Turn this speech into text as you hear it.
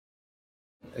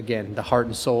again, the heart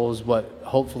and soul is what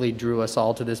hopefully drew us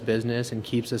all to this business and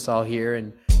keeps us all here.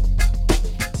 And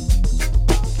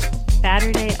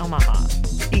Saturday Omaha.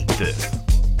 Eat this.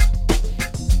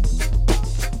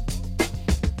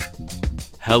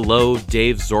 Hello,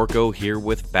 Dave Zorko here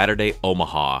with Saturday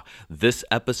Omaha. This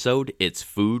episode, it's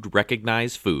Food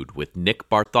Recognize Food with Nick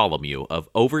Bartholomew of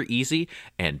Over Easy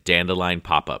and Dandelion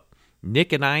Pop-Up.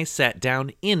 Nick and I sat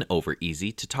down in Over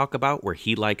Easy to talk about where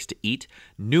he likes to eat,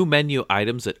 new menu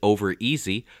items at Over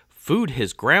Easy, food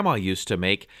his grandma used to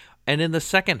make, and in the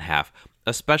second half,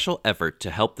 a special effort to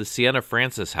help the Sienna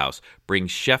Francis House bring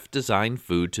chef-designed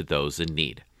food to those in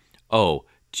need. Oh,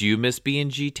 do you miss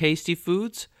B&G Tasty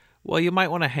Foods? Well, you might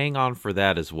want to hang on for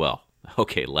that as well.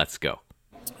 Okay, let's go.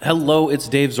 Hello, it's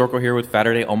Dave Zorko here with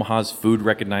Saturday Omaha's Food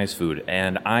Recognize Food,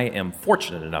 and I am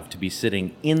fortunate enough to be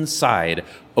sitting inside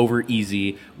Over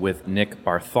Easy with Nick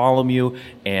Bartholomew,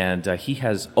 and he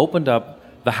has opened up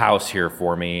the house here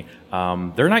for me.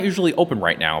 They're not usually open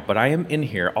right now, but I am in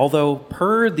here. Although,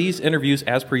 per these interviews,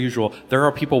 as per usual, there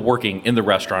are people working in the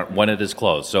restaurant when it is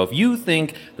closed. So if you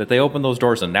think that they open those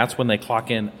doors and that's when they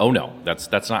clock in, oh no,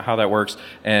 that's not how that works.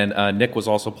 And Nick was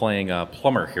also playing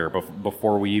plumber here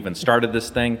before we even started this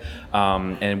thing.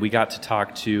 And we got to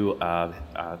talk to,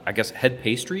 I guess, head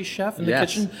pastry chef in the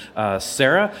kitchen,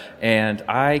 Sarah. And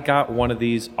I got one of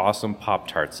these awesome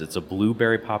Pop-Tarts. It's a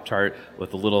blueberry Pop-Tart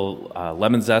with a little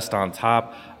lemon zest on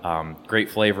top. Great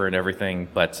flavor and everything,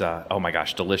 but oh my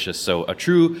gosh, delicious. So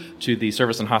true to the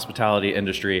service and hospitality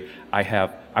industry,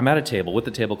 I'm at a table with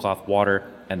the tablecloth, water,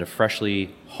 and a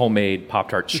freshly homemade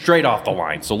Pop-Tart straight off the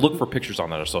line. So look for pictures on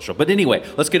that on social. But anyway,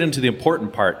 let's get into the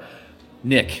important part.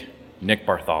 Nick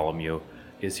Bartholomew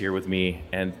is here with me.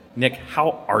 And Nick,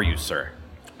 how are you, sir?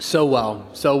 So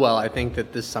well. I think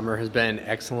that this summer has been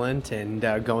excellent and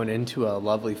going into a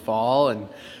lovely fall, and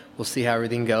we'll see how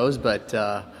everything goes, but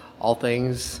all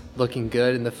things looking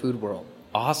good in the food world.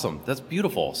 Awesome. That's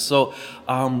beautiful. So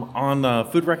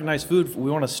on Food Recognize Food, we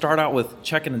want to start out with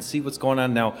checking and see what's going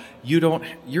on. Now, you're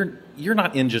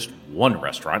not in just one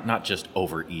restaurant, not just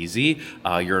Over Easy.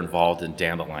 You're involved in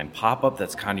Dandelion Pop-Up.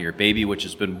 That's kind of your baby, which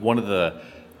has been one of the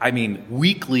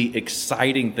weekly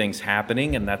exciting things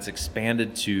happening, and that's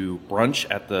expanded to brunch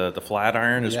at the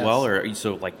Flatiron as well, or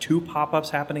so like 2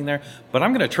 pop-ups happening there. But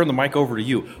I'm going to turn the mic over to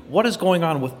you. What is going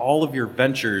on with all of your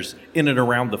ventures in and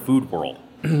around the food world?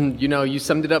 You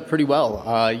summed it up pretty well.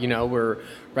 We're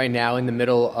right now in the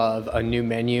middle of a new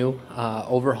menu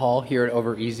overhaul here at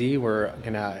Over Easy. We're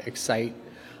going to excite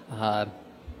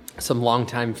some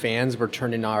longtime fans. We're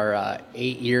turning our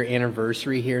 8-year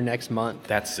anniversary here next month.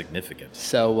 That's significant.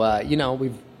 So,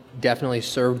 we've definitely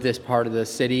served this part of the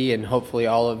city, and hopefully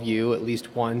all of you at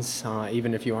least once,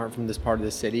 even if you aren't from this part of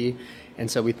the city. And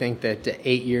so we think that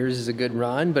 8 years is a good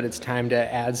run, but it's time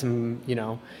to add some,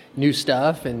 new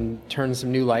stuff and turn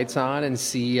some new lights on and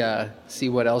see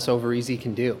what else Over Easy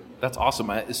can do. That's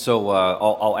awesome. So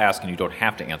I'll ask, and you don't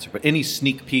have to answer, but any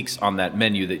sneak peeks on that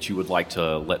menu that you would like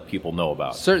to let people know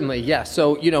about? Certainly, yeah.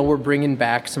 So, we're bringing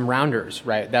back some rounders,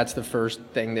 right? That's the first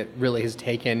thing that really has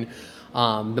taken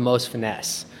the most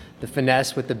finesse. The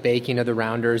finesse with the baking of the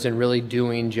rounders and really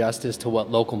doing justice to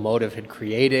what Locomotive had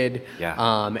created.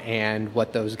 Yeah. And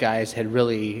what those guys had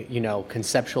really,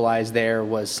 conceptualized there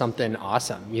was something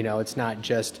awesome. It's not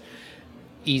just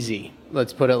easy.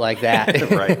 Let's put it like that.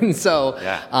 Right. And so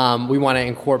we want to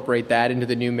incorporate that into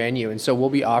the new menu. And so we'll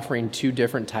be offering 2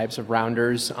 different types of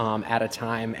rounders at a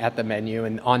time at the menu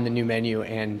and on the new menu.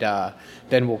 And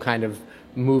then we'll kind of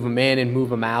move them in and move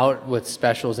them out with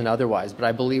specials and otherwise. But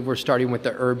I believe we're starting with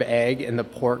the herb egg and the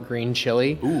pork green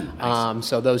chili. Ooh, nice.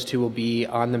 So those 2 will be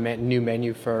on the new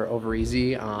menu for Over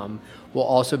Easy. We'll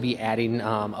also be adding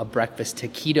a breakfast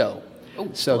taquito.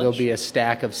 So there'll be a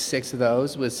stack of 6 of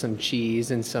those with some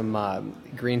cheese and some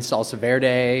green salsa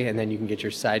verde, and then you can get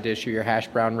your side dish or your hash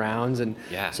brown rounds. And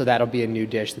so that'll be a new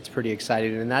dish that's pretty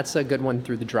exciting, and that's a good one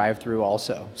through the drive-thru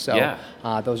also. So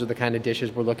those are the kind of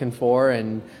dishes we're looking for,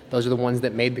 and those are the ones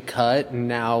that made the cut, and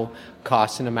now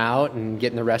costing them out and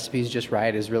getting the recipes just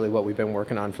right is really what we've been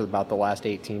working on for about the last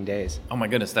 18 days. Oh my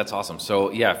goodness, that's awesome.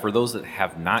 So for those that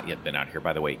have not yet been out here,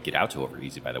 by the way, get out to Over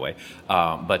Easy, by the way.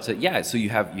 So you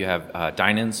have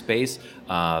dine-in space.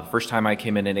 First time I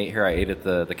came in and ate here, I ate at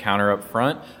the counter up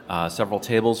front, several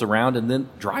tables around, and then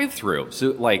drive-through.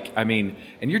 So and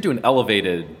you're doing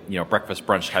elevated, breakfast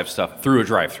brunch type stuff through a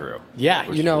drive-through. Yeah,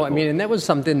 really cool. And that was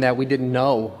something that we didn't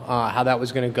know how that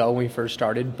was going to go when we first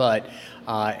started, but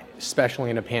especially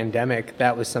in a pandemic,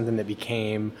 that was something that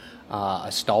became a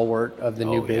stalwart of the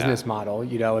new business model,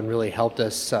 and really helped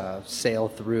us sail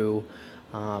through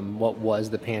what was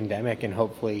the pandemic and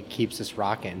hopefully keeps us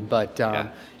rocking. But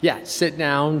sit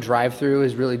down, drive through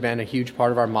has really been a huge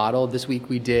part of our model. This week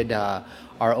we did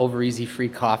our Over Easy free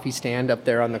coffee stand up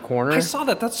there on the corner. I saw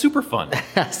that. That's super fun.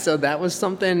 So that was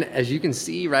something, as you can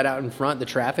see right out in front, the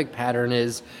traffic pattern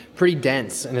is pretty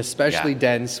dense, and especially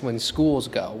dense when schools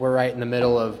go. We're right in the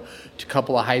middle of a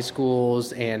couple of high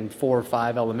schools and 4 or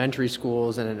 5 elementary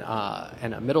schools and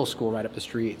a middle school right up the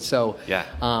street. So,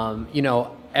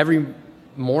 every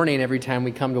morning, every time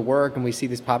we come to work and we see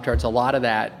these Pop-Tarts, a lot of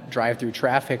that drive-through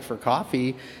traffic for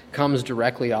coffee comes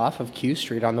directly off of Q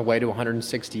Street on the way to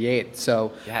 168.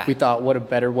 So we thought, what a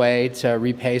better way to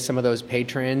repay some of those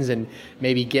patrons and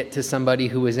maybe get to somebody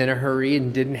who was in a hurry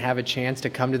and didn't have a chance to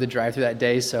come to the drive-through that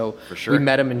day. So we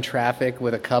met them in traffic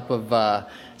with a cup of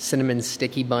cinnamon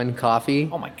sticky bun coffee.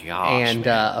 Oh my gosh. And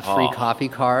a free coffee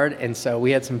card. And so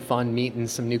we had some fun meeting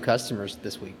some new customers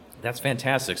this week. That's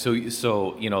fantastic. So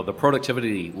the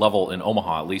productivity level in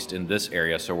Omaha, at least in this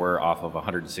area, so we're off of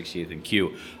 168th and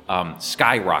Q,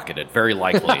 skyrocketed very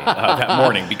likely that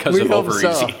morning because of Over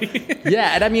Easy.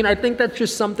 Yeah, and I mean, I think that's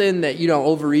just something that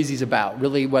Over Easy's about.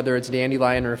 Really, whether it's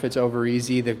Dandelion or if it's Over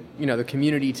Easy, the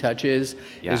community touches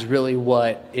is really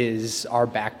what is our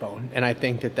backbone, and I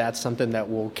think that that's something that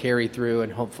will carry through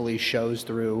and hopefully shows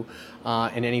through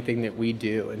in anything that we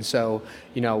do. And so,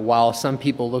 while some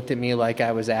people looked at me like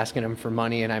I was asking them for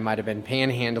money and I might have been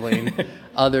panhandling,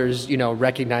 others,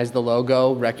 recognized the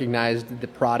logo, recognized the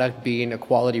product being a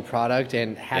quality product,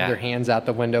 and had their hands out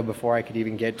the window before I could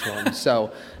even get to them.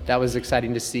 So that was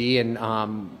exciting to see. And,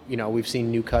 we've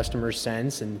seen new customers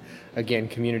since, and again,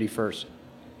 community first.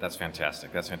 That's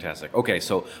fantastic. That's fantastic. Okay,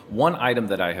 so one item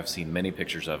that I have seen many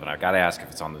pictures of, and I've got to ask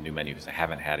if it's on the new menu because I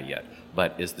haven't had it yet,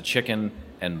 but is the chicken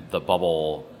and the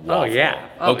bubble waffle.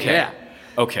 Oh, yeah.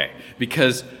 Okay,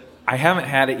 because I haven't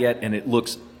had it yet, and it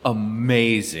looks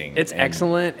amazing. It's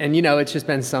excellent, and it's just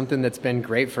been something that's been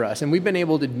great for us, and we've been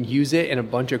able to use it in a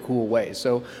bunch of cool ways.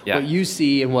 So what you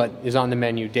see and what is on the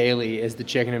menu daily is the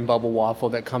chicken and bubble waffle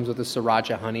that comes with the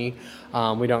sriracha honey.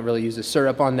 We don't really use the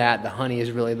syrup on that. The honey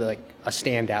is really a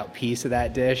standout piece of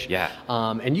that dish.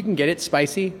 And you can get it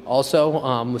spicy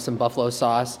also with some buffalo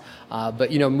sauce.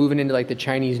 But moving into the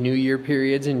Chinese New Year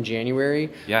periods in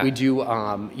January, we do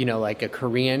a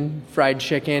Korean fried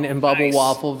chicken and bubble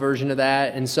waffle version of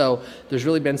that. And so there's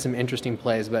really been some interesting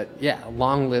plays. But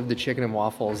long live the chicken and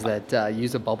waffles that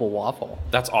use a bubble waffle.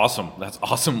 That's awesome.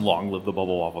 Long live the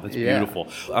bubble waffle. That's beautiful.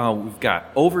 We've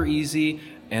got Over Easy.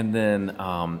 And then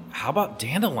how about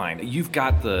Dandelion? You've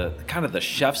got the kind of the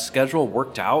chef's schedule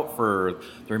worked out for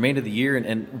the remainder of the year.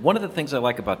 And one of the things I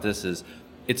like about this is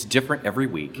it's different every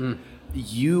week.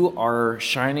 You are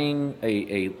shining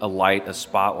a light, a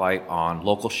spotlight on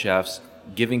local chefs,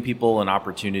 giving people an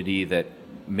opportunity that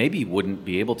maybe wouldn't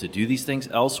be able to do these things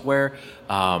elsewhere.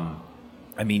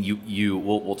 I mean,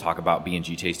 we'll talk about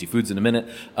B&G Tasty Foods in a minute,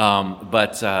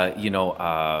 but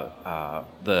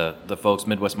the folks,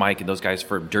 Midwest Mike and those guys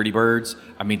for Dirty Birds,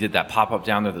 I mean, did that pop up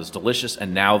down there that was delicious,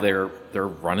 and now they're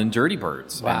running Dirty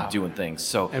Birds and doing things.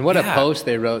 So and what a post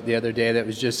they wrote the other day that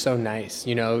was just so nice.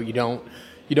 You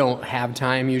don't have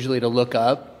time usually to look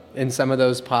up in some of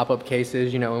those pop-up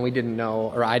cases, and we didn't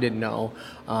know, or I didn't know,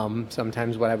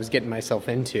 sometimes what I was getting myself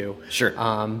into. Sure.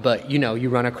 But, you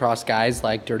run across guys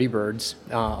like Dirty Birds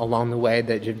along the way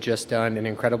that have just done an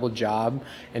incredible job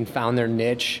and found their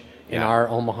niche in our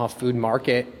Omaha food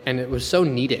market, and it was so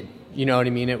needed. You know what I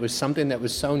mean? It was something that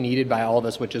was so needed by all of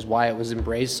us, which is why it was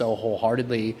embraced so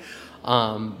wholeheartedly.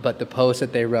 But the post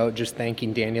that they wrote just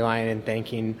thanking Dandelion and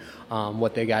thanking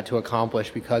what they got to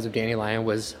accomplish because of Dandelion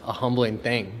was a humbling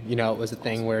thing. It was a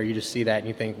thing where you just see that and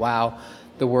you think, wow,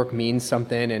 the work means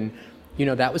something. And,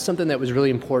 that was something that was really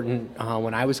important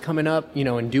when I was coming up,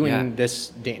 and doing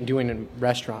doing in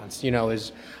restaurants,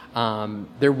 is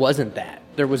there wasn't that.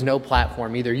 There was no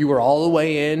platform. Either you were all the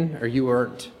way in or you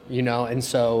weren't, and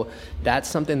so that's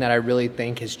something that I really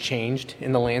think has changed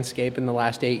in the landscape in the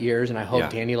last 8 years, and I hope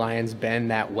Dandelion's been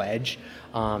that wedge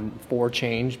for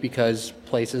change, because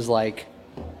places like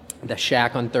the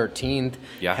Shack on 13th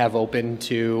have opened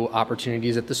to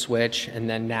opportunities at the Switch, and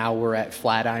then now we're at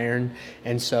Flatiron.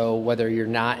 And so whether you're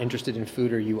not interested in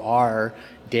food or you are,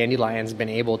 Dandelion's been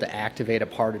able to activate a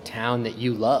part of town that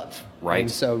you love. Right.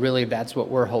 And so really that's what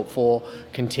we're hopeful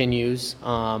continues.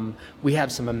 We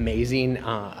have some amazing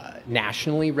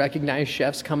nationally recognized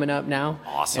chefs coming up now.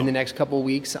 Awesome. In the next couple of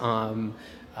weeks.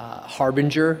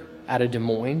 Harbinger out of Des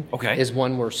Moines Okay. is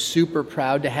one we're super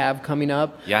proud to have coming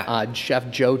up. Yeah.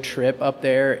 Chef Joe Tripp up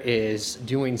there is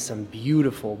doing some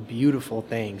beautiful, beautiful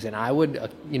things. And I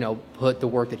would, put the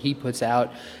work that he puts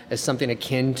out as something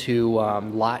akin to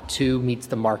Lot 2 meets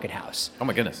the Market House. Oh,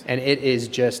 my goodness. And it is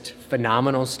just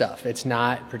phenomenal stuff. It's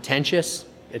not pretentious.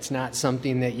 It's not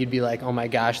something that you'd be like, oh my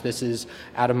gosh, this is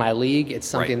out of my league. It's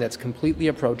something that's completely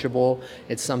approachable.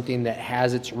 It's something that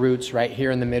has its roots right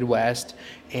here in the Midwest.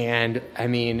 And I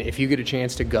mean, if you get a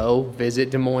chance to go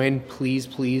visit Des Moines, please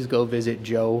go visit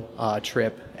Joe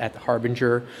Tripp at the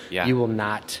Harbinger. Yeah. You will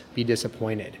not be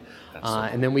disappointed.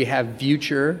 And then we have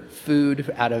Future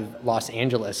Food out of Los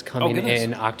Angeles coming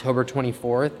in October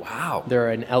 24th. Wow. They're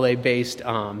an LA-based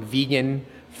vegan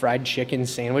fried chicken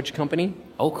sandwich company.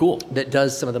 Oh, cool. That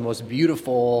does some of the most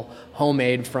beautiful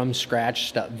homemade from scratch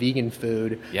stuff, vegan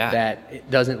food that it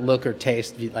doesn't look or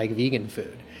taste like vegan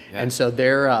food. Yeah. And so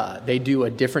they do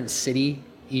a different city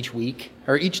each week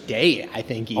or each day, I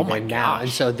think, even now. And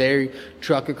so they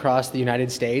truck across the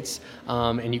United States,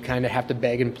 and you kind of have to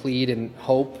beg and plead and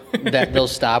hope that they'll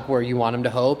stop where you want them to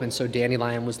hope. And so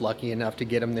Dandelion was lucky enough to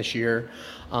get them this year.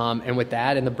 And with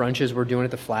that and the brunches we're doing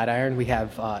at the Flatiron, we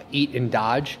have Eat and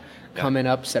Dodge coming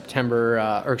up October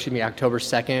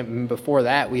 2nd. And before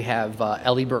that, we have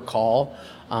Ellie Burkall.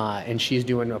 And she's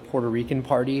doing a Puerto Rican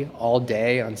party all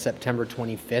day on September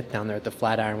 25th down there at the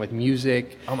Flatiron with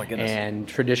music and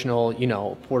traditional,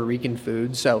 Puerto Rican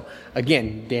food. So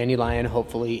again, Dandelion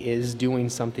hopefully is doing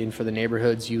something for the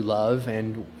neighborhoods you love,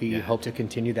 and we hope to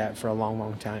continue that for a long,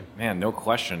 long time. Man, no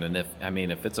question. And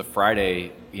if it's a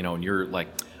Friday, and you're like,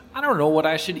 I don't know what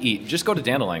I should eat, just go to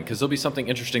Dandelion because there'll be something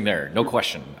interesting there. No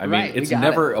question. I mean, it's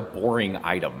never a boring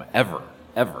item ever.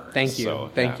 Thank you.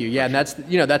 Thank you. Yeah, and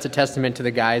that's a testament to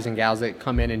the guys and gals that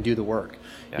come in and do the work.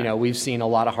 Yeah. We've seen a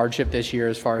lot of hardship this year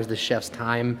as far as the chef's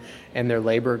time and their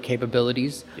labor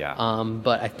capabilities. Yeah.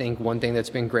 But I think one thing that's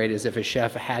been great is if a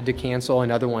chef had to cancel,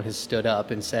 another one has stood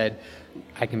up and said,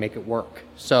 I can make it work.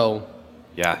 So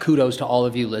kudos to all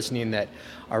of you listening that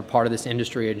are part of this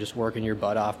industry and just working your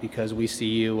butt off, because we see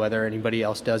you, whether anybody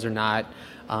else does or not.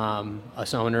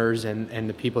 Us owners and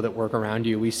the people that work around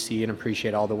you, we see and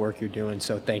appreciate all the work you're doing.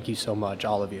 So thank you so much,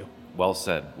 all of you. Well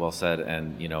said.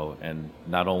 And, and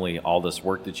not only all this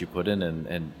work that you put in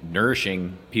and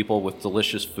nourishing people with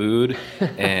delicious food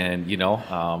and,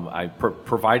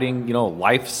 providing,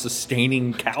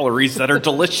 life-sustaining calories that are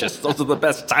delicious. Those are the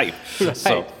best type. Right.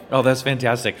 So, that's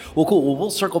fantastic. Well, cool. Well,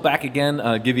 we'll circle back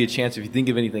again, give you a chance if you think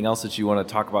of anything else that you want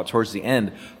to talk about towards the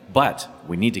end. But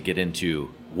we need to get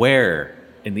into where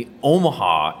in the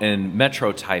Omaha and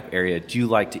metro type area do you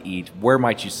like to eat? Where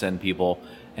might you send people?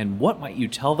 And what might you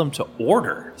tell them to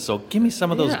order? So give me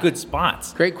some of those good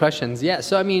spots. Great questions. Yeah.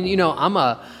 So, I'm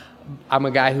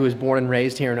a guy who was born and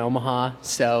raised here in Omaha.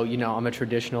 So, I'm a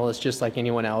traditionalist just like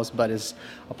anyone else, but as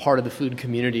a part of the food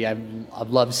community, I've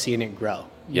loved seeing it grow.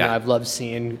 I've loved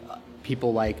seeing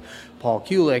people like Paul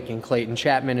Kulik and Clayton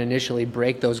Chapman initially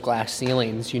break those glass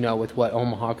ceilings, with what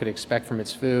Omaha could expect from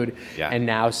its food. Yeah. And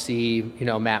now see,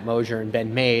 Matt Mosier and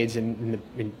Ben Maids and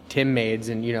Tim Maids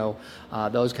and,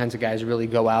 those kinds of guys really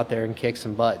go out there and kick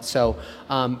some butt. So,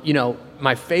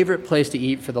 my favorite place to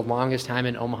eat for the longest time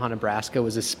in Omaha, Nebraska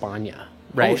was España.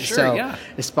 Right. Oh, sure, so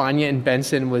España and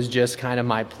Benson was just kind of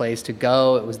my place to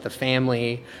go. It was the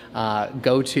family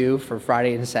go-to for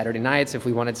Friday and Saturday nights if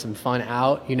we wanted some fun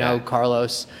out.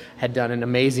 Carlos had done an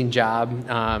amazing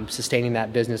job sustaining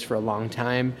that business for a long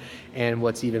time. And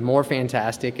what's even more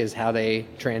fantastic is how they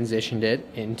transitioned it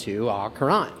into Au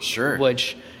Courant. Sure.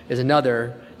 Which is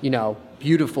another,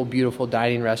 beautiful, beautiful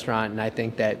dining restaurant. And I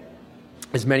think that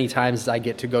as many times as I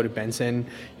get to go to Benson,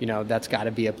 that's got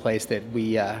to be a place that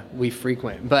we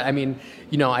frequent. But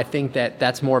I think that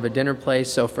that's more of a dinner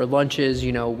place. So for lunches,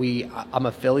 I'm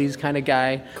a Phillies kind of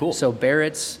guy. Cool. So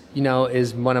Barrett's,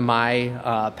 is one of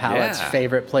my palate's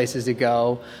favorite places to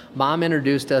go. Mom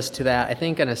introduced us to that, I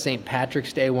think, on a St.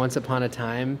 Patrick's Day once upon a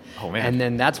time. Oh, man. And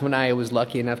then that's when I was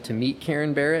lucky enough to meet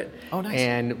Karen Barrett. Oh, nice.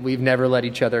 And we've never let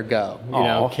each other go.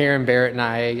 Karen Barrett and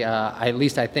I, at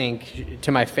least I think,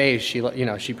 to my face,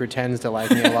 she pretends to like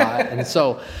me a lot. And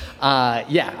so,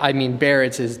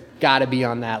 Barrett's has got to be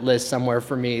on that list somewhere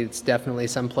for me. It's definitely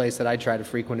some place that I try to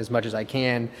frequent as much as I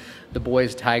can. The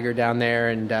boys Tiger down there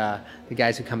and the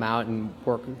guys who come out and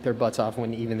work their butts off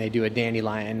when even they do a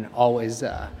Dandelion always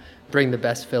bring the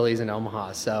best Phillies in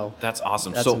Omaha. So that's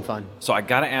awesome. That's some fun. So I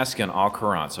got to ask you on Au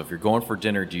Courant. So if you're going for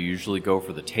dinner, do you usually go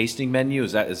for the tasting menu?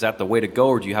 Is that the way to go,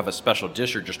 or do you have a special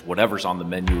dish, or just whatever's on the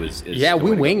menu is Yeah,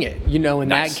 we wing it. In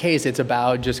Nice. that case, it's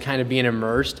about just kind of being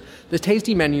immersed. The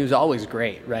tasting menu is always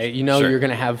great, right? Sure. You're going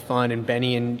to have fun, and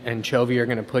Benny and Chovy are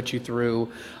going to put you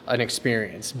through an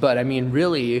experience. But I mean,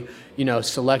 really,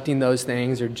 selecting those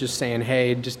things or just saying,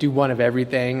 hey, just do one of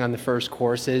everything on the first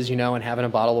courses, and having a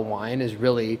bottle of wine is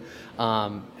really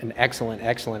an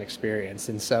excellent experience.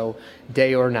 And so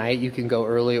day or night, you can go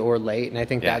early or late, and I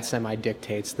think that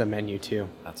semi-dictates the menu too.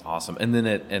 That's awesome. And then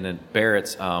at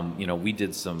Barrett's, we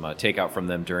did some takeout from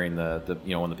them during the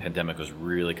when the pandemic was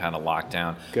really kind of locked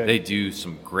down. Good. They do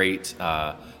some great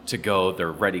to go.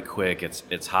 They're ready quick.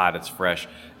 It's hot. It's fresh.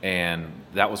 And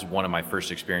that was one of my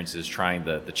first experiences trying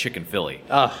the chicken Philly,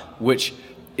 which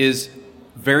is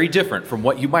very different from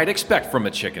what you might expect from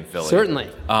a chicken Philly. Certainly.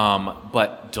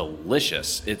 But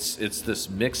delicious. It's this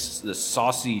mix, this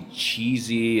saucy,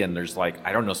 cheesy, and there's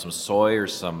some soy or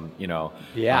some,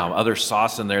 other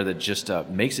sauce in there that just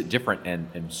makes it different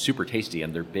and super tasty,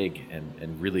 and they're big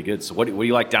and really good. So what do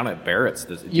you like down at Barrett's?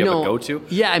 Do you have a go-to?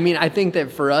 Yeah, I mean, I think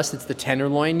that for us, it's the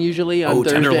tenderloin usually on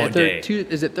Thursday. Tenderloin day.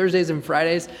 Is it Thursdays and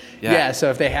Fridays? Yeah. So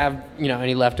if they have,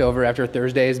 any leftover after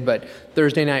Thursdays, but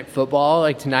Thursday night football,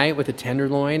 like tonight with a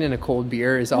tenderloin and a cold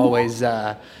beer is always,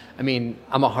 I'm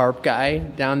a harp guy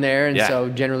down there. And so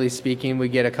generally speaking, we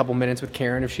get a couple minutes with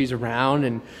Karen if she's around,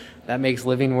 and that makes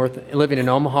living in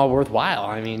Omaha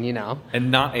worthwhile.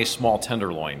 And not a small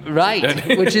tenderloin.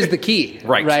 Right, which is the key.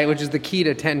 Right. Which is the key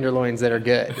to tenderloins that are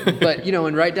good. But,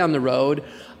 and right down the road,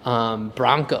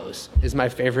 Broncos is my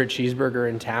favorite cheeseburger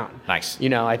in town. Nice.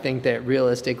 I think that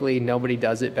realistically, nobody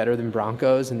does it better than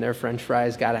Broncos, and their French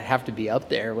fries have to be up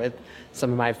there with some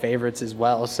of my favorites as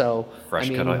well. So fresh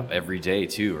cut up every day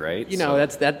too, right?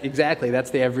 That's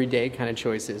the everyday kind of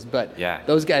choices. But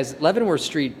those guys, Leavenworth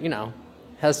Street,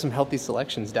 has some healthy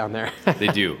selections down there. They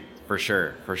do. For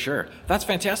sure. That's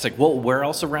fantastic. Well, where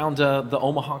else around the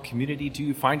Omaha community do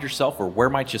you find yourself, or where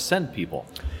might you send people?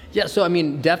 Yeah, so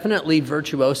definitely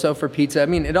Virtuoso for pizza.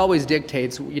 It always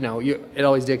dictates, it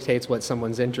always dictates what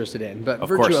someone's interested in. But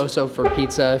Virtuoso for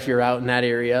pizza, if you're out in that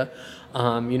area.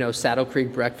 Saddle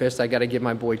Creek Breakfast, I got to give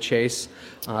my boy Chase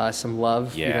some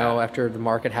love, after the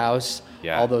Market House.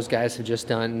 Yeah. All those guys have just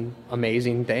done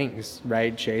amazing things,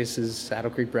 right? Chase's Saddle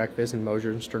Creek Breakfast and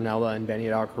Mosier and Sternella and Benny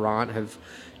at Au Courant have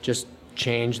just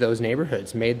changed those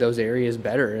neighborhoods, made those areas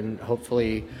better, and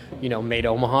hopefully, made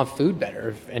Omaha food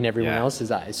better in everyone else's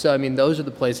eyes. So, those are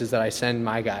the places that I send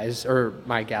my guys or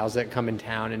my gals that come in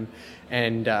town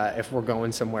and if we're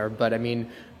going somewhere. But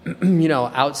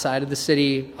outside of the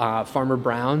city, Farmer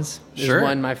Brown's is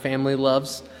one my family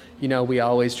loves. We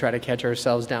always try to catch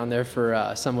ourselves down there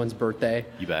for someone's birthday.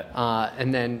 You bet.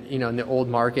 And then, in the old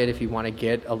market, if you want to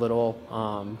get a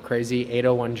little crazy,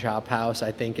 801 Chop House,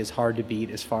 I think is hard to beat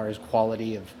as far as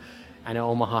quality of. I know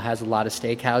Omaha has a lot of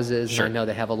steakhouses, Sure. and I know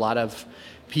they have a lot of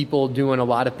people doing a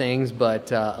lot of things,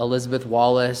 but Elizabeth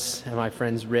Wallace and my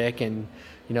friends Rick and,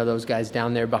 those guys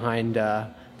down there behind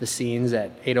the scenes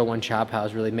at 801 Chop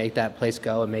House really make that place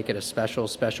go and make it a special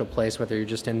place, whether you're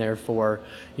just in there for,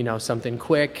 something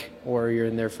quick, or you're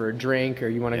in there for a drink, or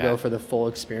you want to go for the full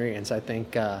experience. I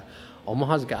think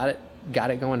Omaha's got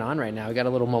it going on right now. We got a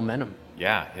little momentum.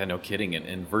 Yeah, no kidding.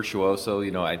 And Virtuoso,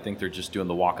 I think they're just doing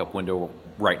the walk-up window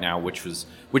right now, which is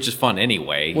fun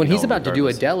anyway. When he's about to do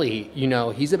a deli,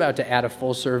 he's about to add a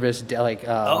full-service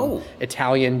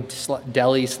Italian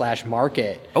deli /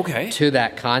 market to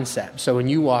that concept. So when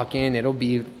you walk in, it'll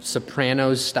be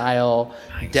Sopranos-style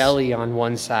deli on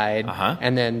one side,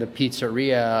 and then the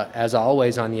pizzeria, as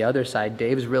always, on the other side.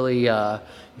 Dave's really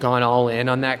gone all in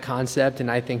on that concept, and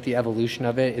I think the evolution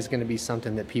of it is going to be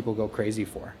something that people go crazy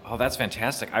for. Oh, that's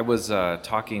fantastic. I was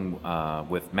talking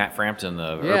with Matt Frampton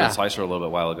of Urban Slicer a little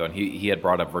bit while ago, and he had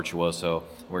brought up Virtuoso.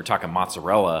 We were talking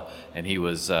mozzarella, and he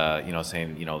was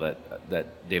saying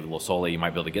that David Losole, you might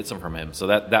be able to get some from him. So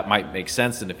that might make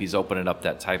sense, and if he's opening up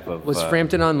that type of... Was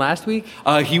Frampton on last week?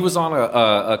 He was on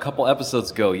a couple episodes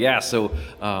ago, yeah. So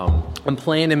I'm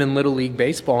playing him in Little League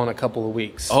Baseball in a couple of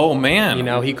weeks. Oh, man.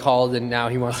 He called, and now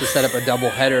he wants to set up a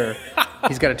doubleheader.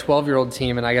 He's got a 12-year-old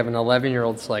team, and I have an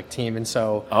 11-year-old select team, and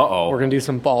so we're going to do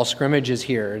some ball scrimmages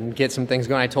here and get some things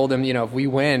going. I told him, if we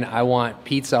win, I want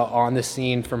pizza on the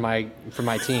scene for my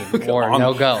team, or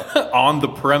no go. On the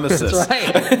premises. That's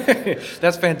right.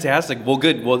 That's fantastic. Well,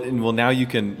 good. Well, now you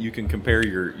can compare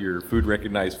your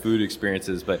recognized food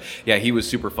experiences. But yeah, he was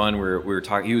super fun. We were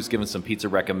talking. He was giving some pizza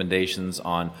recommendations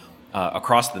on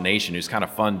across the nation. It was kind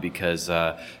of fun because,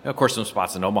 of course, some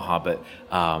spots in Omaha, but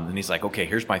and he's like, okay,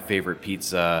 here's my favorite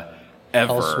pizza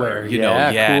ever. elsewhere. You know,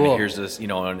 yeah. Cool. And here's this, you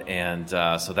know, and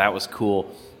so that was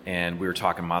cool. And we were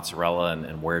talking mozzarella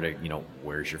and where to, you know,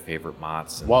 where's your favorite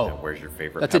mozz? And, Whoa. and where's your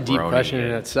favorite That's a deep pepperoni? question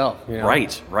in itself. You know?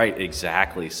 Right,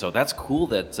 exactly. So that's cool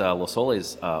that Le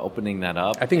Soleil's opening that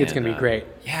up. I think it's going to be great.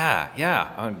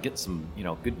 Yeah. Get some, you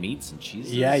know, good meats and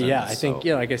cheeses. Yeah. And I think,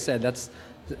 you know, like I said, that's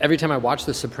every time I watched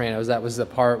The Sopranos, that was the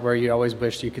part where you always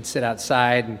wished you could sit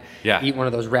outside and eat one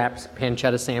of those wrapped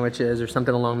pancetta sandwiches or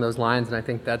something along those lines. And I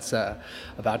think that's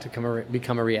about to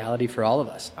become a reality for all of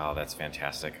us. Oh, that's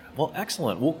fantastic. Well,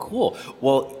 excellent. Well, cool.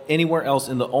 Well, anywhere else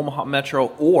in the Omaha Metro,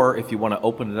 or if you want to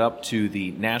open it up to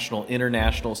the national,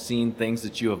 international scene, things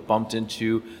that you have bumped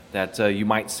into that you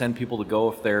might send people to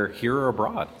go if they're here or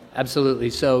abroad? Absolutely.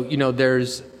 So, you know,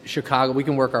 there's Chicago. We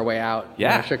can work our way out.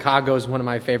 Yeah. You know, Chicago is one of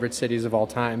my favorite cities of all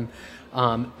time.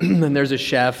 And there's a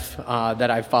chef that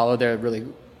I follow there really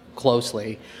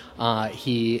closely.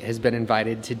 He has been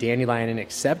invited to Dandelion and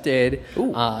accepted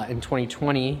in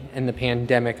 2020, and the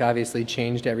pandemic obviously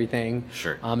changed everything.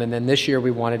 Sure. And then this year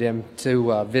we wanted him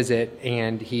to visit,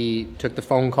 and he took the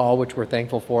phone call, which we're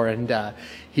thankful for, and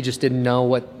he just didn't know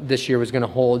what this year was going to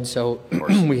hold. So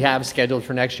we have scheduled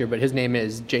for next year, but his name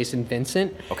is Jason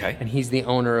Vincent. Okay. And he's the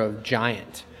owner of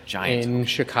Giant in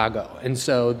Chicago. And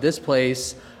so this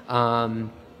place,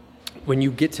 when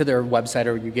you get to their website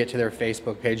or you get to their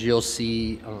Facebook page, you'll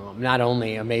see not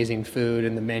only amazing food,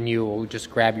 and the menu will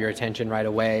just grab your attention right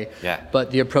away,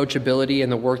 but the approachability and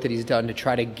the work that he's done to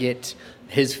try to get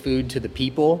his food to the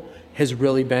people has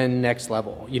really been next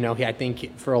level. You know, I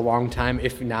think for a long time,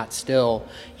 if not still,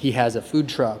 he has a food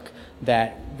truck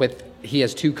he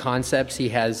has two concepts. He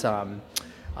has,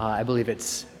 I believe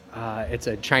it's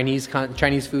a Chinese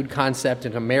food concept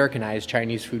and Americanized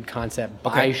Chinese food concept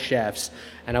by chefs,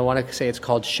 and I want to say it's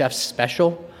called Chef's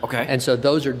Special. Okay. And so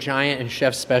those are Giant and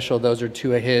Chef's Special. Those are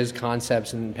two of his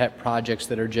concepts and pet projects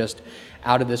that are just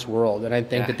out of this world, and I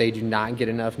think that they do not get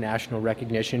enough national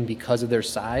recognition because of their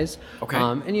size. Okay.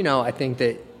 And you know, I think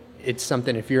that it's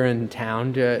something, if you're in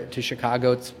town to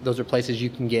Chicago, those are places you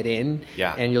can get in,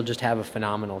 and you'll just have a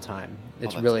phenomenal time.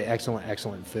 It's really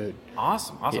excellent food.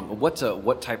 Awesome. Yeah.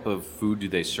 What type of food do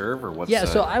they serve, or what's?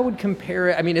 So I would compare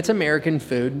it. I mean, it's American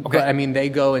food, but I mean, they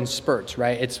go in spurts,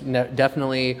 right? It's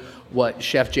definitely what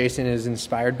Chef Jason is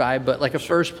inspired by, but like a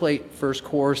first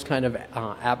course kind of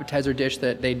appetizer dish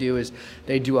that they do is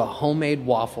they do a homemade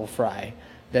waffle fry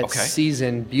that's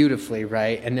seasoned beautifully,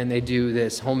 right? And then they do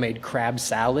this homemade crab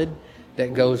salad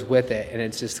that goes with it, and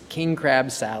it's this king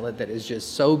crab salad that is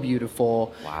just so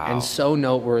beautiful and so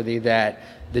noteworthy that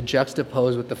the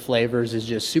juxtapose with the flavors is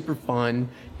just super fun.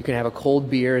 You can have a cold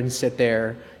beer and sit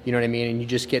there, you know what I mean? And you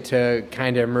just get to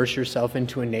kind of immerse yourself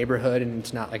into a neighborhood, and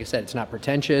it's not, like I said, it's not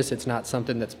pretentious. It's not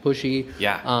something that's pushy.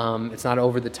 It's not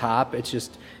over the top. It's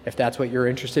just, if that's what you're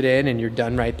interested in and you're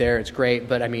done right there, it's great.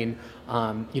 But I mean,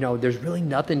 you know, there's really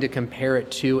nothing to compare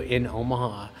it to in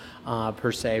Omaha.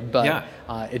 Per se, but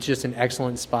it's just an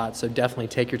excellent spot, so definitely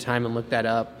take your time and look that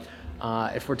up.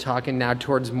 If we're talking now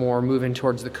moving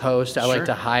towards the coast, I like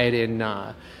to hide in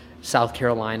South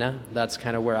Carolina. That's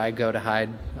kind of where I go to hide,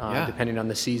 depending on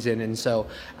the season. And so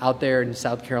out there in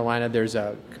South Carolina, there's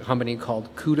a company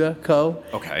called Cuda Co.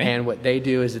 And what they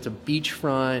do is it's a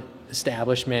beachfront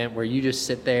establishment where you just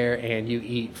sit there and you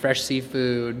eat fresh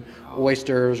seafood,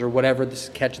 oysters, or whatever the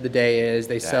catch of the day is.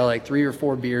 They sell like 3 or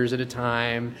 4 beers at a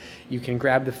time. You can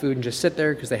grab the food and just sit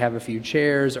there because they have a few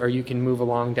chairs, or you can move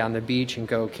along down the beach and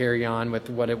go carry on with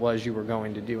what it was you were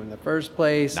going to do in the first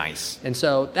place. Nice. And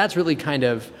so that's really kind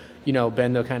of, you know,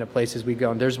 been the kind of places we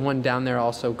go. And there's one down there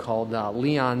also called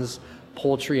Leon's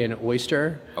Poultry and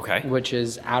Oyster, which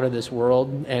is out of this world,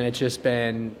 and it's just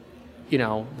been, you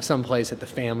know, someplace that the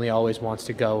family always wants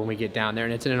to go when we get down there.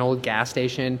 And it's in an old gas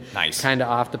station, kind of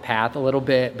off the path a little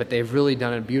bit, but they've really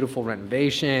done a beautiful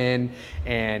renovation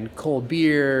and cold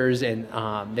beers, and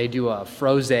they do a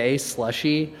frosé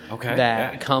slushy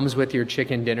that comes with your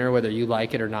chicken dinner, whether you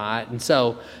like it or not. And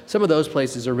so some of those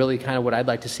places are really kind of what I'd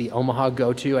like to see Omaha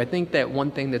go to. I think that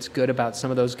one thing that's good about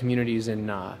some of those communities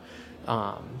in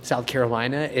South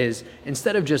Carolina is,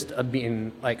 instead of just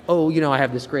being like, oh, you know, I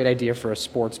have this great idea for a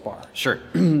sports bar.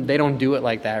 They don't do it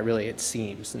like that, really, it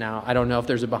seems. Now, I don't know if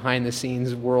there's a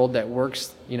behind-the-scenes world that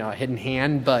works, you know, a hidden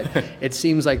hand, but it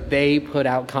seems like they put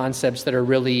out concepts that are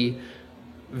really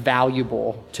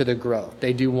valuable to the growth.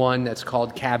 They do one that's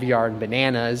called Caviar and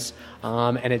Bananas,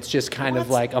 and it's just kind of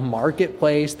like a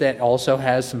marketplace that also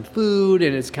has some food,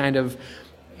 and it's kind of,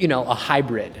 you know, a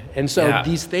hybrid. And so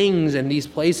these things and these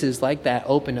places like that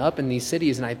open up in these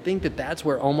cities, and I think that that's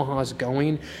where Omaha's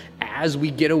going as we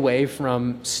get away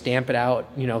from stamp it out,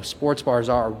 you know, sports bars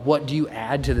are. What do you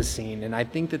add to the scene? And I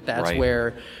think that that's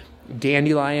where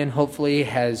Dandelion hopefully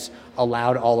has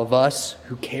allowed all of us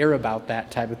who care about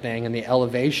that type of thing and the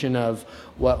elevation of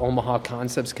what Omaha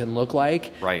concepts can look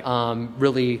like, right.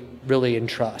 Really, really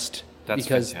entrust. That's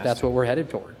because fantastic. That's what we're headed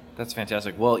toward. That's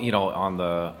fantastic. Well,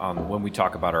 on when we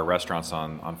talk about our restaurants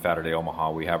on Saturday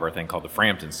Omaha, we have our thing called the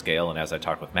Frampton scale, and as I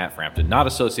talked with Matt Frampton, not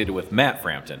associated with Matt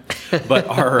Frampton, but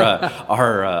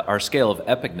our scale of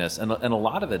epicness, and a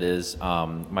lot of it is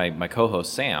my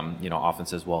co-host Sam, often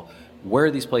says, well, where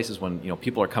are these places when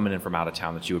people are coming in from out of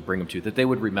town that you would bring them to that they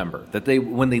would remember, that they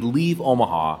when they leave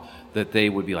Omaha that they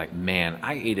would be like, man,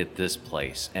 I ate at this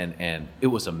place and it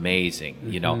was amazing,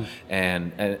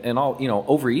 and all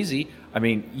over easy. I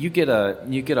mean, you get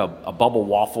a bubble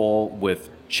waffle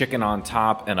with chicken on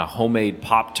top and a homemade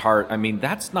Pop-Tart. I mean,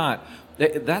 that's going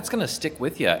to stick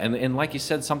with you, and like you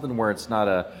said, something where it's not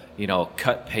a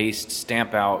cut paste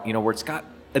stamp out, where it's got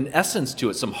an essence to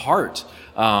it, some heart,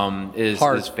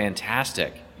 is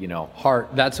fantastic. Heart.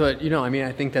 That's what,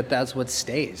 I think that's what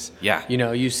stays. Yeah.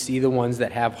 You see the ones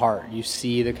that have heart. You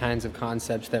see the kinds of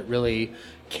concepts that really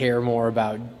care more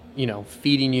about,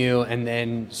 feeding you and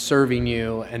then serving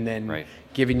you and then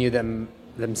giving you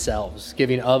themselves,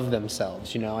 giving of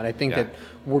themselves, and I think that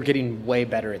we're getting way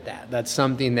better at that. That's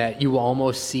something that you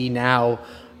almost see now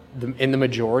in the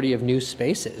majority of new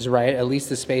spaces, right? At least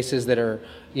the spaces that are,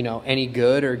 any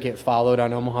good or get followed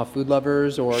on Omaha Food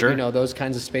Lovers or, those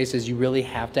kinds of spaces, you really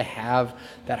have to have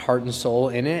that heart and soul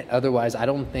in it. Otherwise, I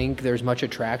don't think there's much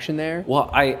attraction there. Well,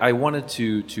 I wanted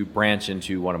to branch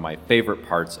into one of my favorite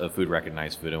parts of Food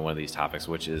Recognized Food in one of these topics,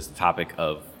 which is the topic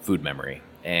of food memory.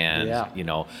 And,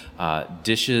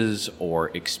 dishes or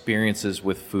experiences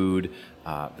with food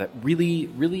that really,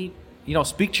 really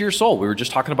speak to your soul. We were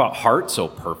just talking about heart, so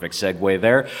perfect segue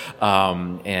there.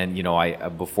 And I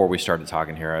before we started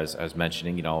talking here, I was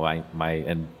mentioning,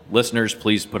 and listeners,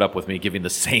 please put up with me giving the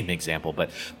same example. But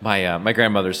my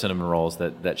grandmother's cinnamon rolls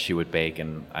that she would bake,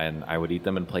 and I would eat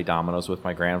them and play dominoes with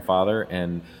my grandfather,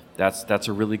 and that's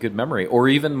a really good memory. Or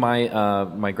even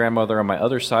my grandmother on my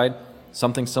other side.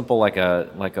 Something simple like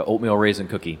a oatmeal raisin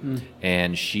cookie,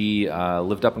 and she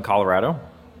lived up in Colorado.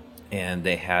 And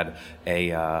they had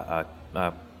a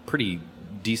pretty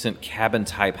decent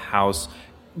cabin-type house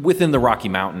within the Rocky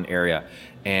Mountain area,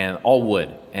 and all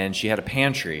wood. And she had a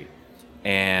pantry,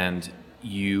 and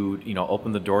you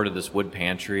open the door to this wood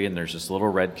pantry, and there's this little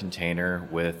red container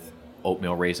with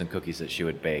oatmeal raisin cookies that she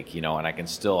would bake. And I can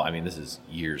still, this is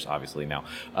years obviously now,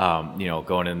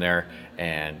 going in there,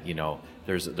 and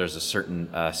there's a certain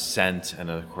scent, and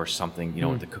of course something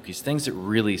with the cookies, things that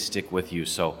really stick with you.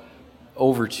 So.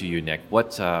 Over to you, Nick.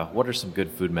 What are some good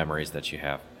food memories that you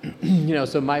have?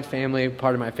 So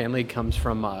part of my family comes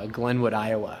from Glenwood,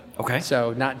 Iowa. Okay.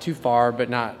 So not too far, but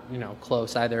not,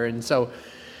 close either. And so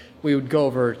we would go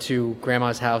over to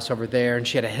Grandma's house over there, and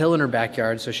she had a hill in her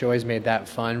backyard, so she always made that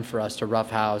fun for us to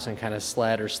roughhouse and kind of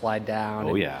sled or slide down.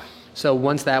 Oh, yeah. So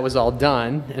once that was all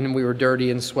done, and we were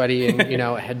dirty and sweaty and,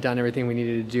 had done everything we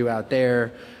needed to do out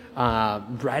there, I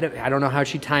don't know how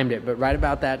she timed it, but right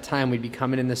about that time we'd be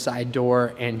coming in the side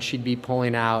door and she'd be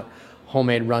pulling out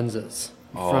homemade runzas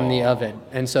from the oven.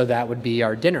 And so that would be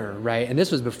our dinner, right? And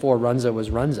this was before runza was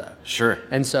runza. Sure.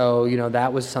 And so,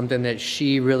 that was something that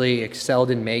she really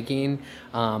excelled in making.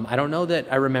 I don't know that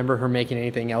I remember her making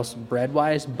anything else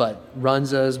bread-wise, but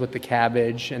runzas with the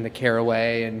cabbage and the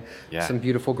caraway and some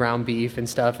beautiful ground beef and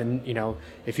stuff. And,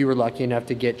 if you were lucky enough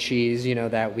to get cheese,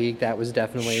 that week, that was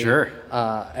definitely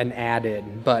an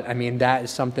added. But, that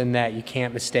is something that you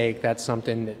can't mistake. That's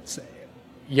something that's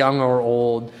young or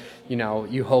old.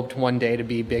 You hoped one day to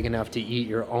be big enough to eat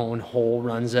your own whole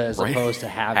runza as opposed to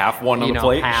have half one on the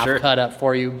plate, half cut up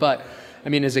for you. But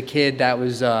as a kid, that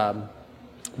was the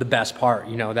best part.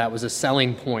 That was a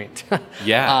selling point.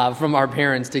 From our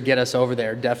parents to get us over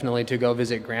there, definitely to go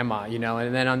visit Grandma.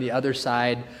 And then on the other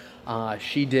side,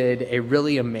 she did a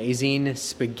really amazing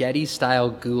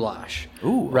spaghetti-style goulash.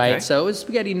 Ooh, okay. Right? So it was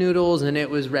spaghetti noodles, and it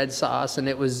was red sauce, and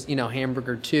it was,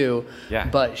 hamburger too. Yeah.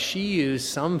 But she used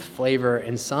some flavor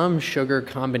and some sugar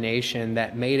combination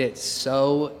that made it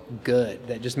so good,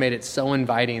 that just made it so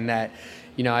inviting that,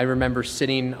 I remember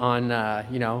sitting on,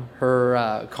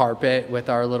 her carpet with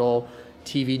our little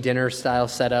TV dinner style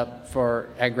setup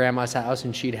at Grandma's house,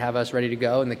 and she'd have us ready to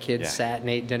go, and the kids sat and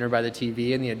ate dinner by the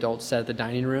TV, and the adults sat at the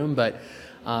dining room. But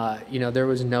there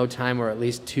was no time where at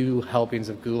least 2 helpings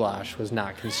of goulash was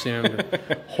not consumed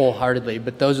wholeheartedly.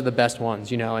 But those are the best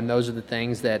ones, and those are the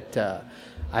things that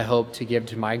I hope to give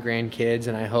to my grandkids,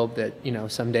 and I hope that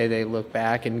someday they look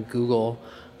back and Google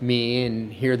me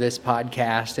and hear this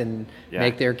podcast and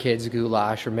make their kids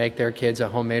goulash or make their kids a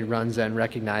homemade runza and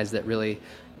recognize that really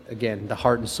again, the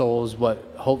heart and soul is what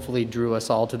hopefully drew us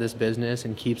all to this business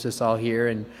and keeps us all here.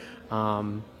 And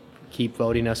keep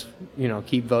voting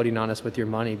on us with your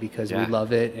money, because we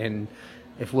love it. And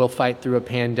if we'll fight through a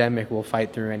pandemic, we'll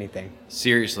fight through anything.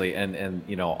 Seriously, and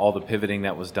all the pivoting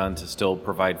that was done to still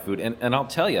provide food. And I'll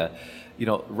tell you,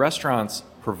 restaurants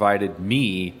provided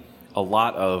me a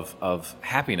lot of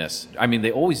happiness. I mean,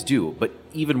 they always do, but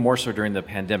even more so during the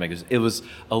pandemic. It was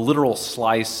a literal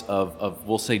slice of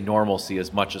we'll say, normalcy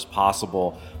as much as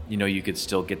possible. You could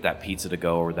still get that pizza to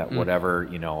go, or that whatever,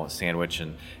 sandwich,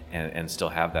 and still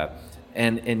have that.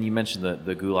 And you mentioned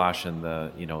the goulash and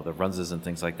the the runzas and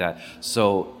things like that.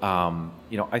 So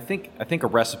I think a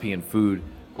recipe in food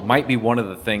might be one of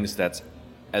the things that's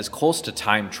as close to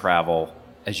time travel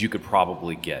as you could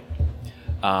probably get.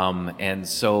 And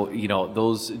so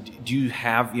those. Do you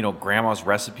have grandma's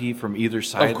recipe from either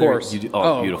side? Of course. You do?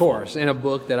 Oh, beautiful. Of course. In a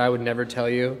book that I would never tell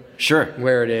you. Sure.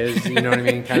 Where it is, you know what I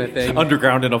mean, kind of thing.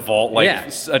 Underground in a vault,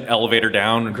 an elevator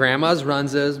down. Grandma's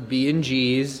runzas,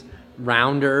 B&Gs,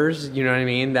 rounders, you know what I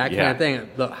mean, that kind of thing.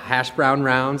 The hash brown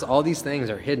rounds, all these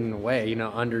things are hidden away,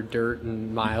 under dirt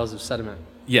and miles of sediment.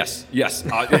 Yes. That's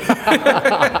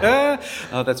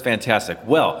fantastic.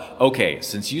 Well, okay,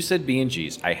 since you said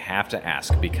B&Gs, I have to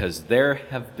ask, because there's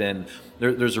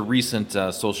a recent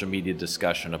social media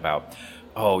discussion about,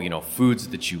 foods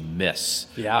that you miss,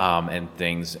 and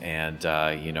things, and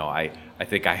I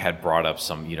think I had brought up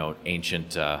some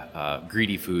ancient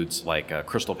greedy foods like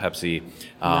Crystal Pepsi,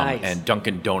 nice. And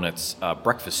Dunkin' Donuts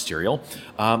breakfast cereal,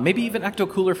 maybe even Ecto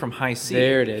Cooler from High C.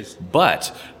 There it is.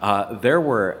 But there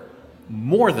were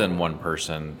more than one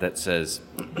person that says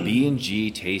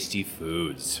B&G Tasty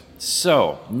Foods.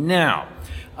 So now,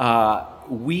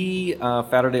 we,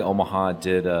 Saturday Omaha,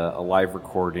 did a live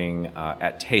recording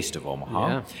at Taste of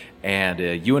Omaha.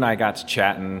 And you and I got to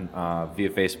chatting via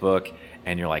Facebook,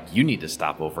 and you're like, you need to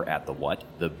stop over at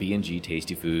the B&G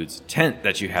Tasty Foods tent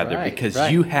that you had there,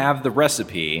 because you have the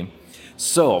recipe.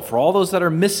 So for all those that are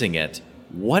missing it,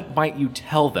 what might you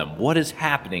tell them? What is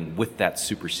happening with that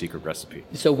super secret recipe?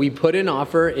 So we put an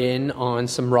offer in on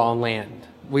some raw land.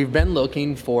 We've been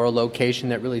looking for a location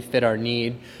that really fit our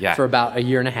need for about a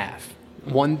year and a half.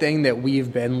 One thing that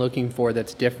we've been looking for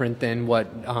that's different than what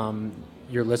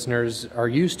your listeners are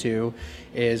used to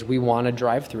is we want a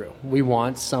drive-through. We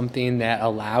want something that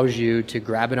allows you to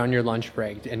grab it on your lunch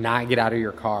break and not get out of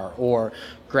your car, or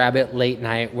grab it late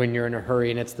night when you're in a hurry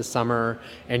and it's the summer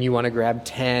and you want to grab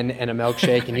 10 and a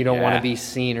milkshake and you don't want to be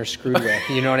seen or screwed with.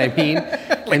 You know what I mean?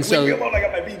 And so, leave me alone, I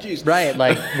got my BGs. Right,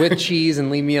 like with cheese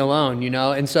and leave me alone,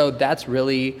 And so that's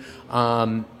really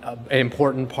an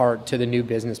important part to the new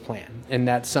business plan. And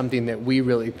that's something that we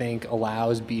really think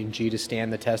allows B&G to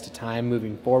stand the test of time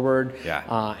moving forward,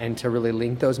 and to really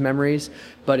link those memories.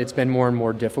 But it's been more and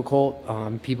more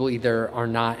difficult. People either are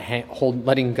not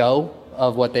letting go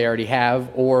of what they already have,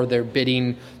 or they're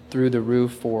bidding through the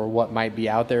roof for what might be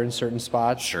out there in certain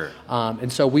spots. Sure.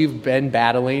 And so we've been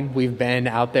battling. We've been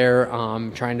out there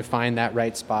trying to find that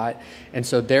right spot. And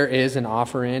so there is an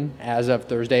offer in as of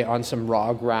Thursday on some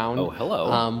raw ground. Oh,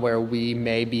 hello. Where we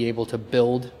may be able to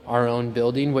build our own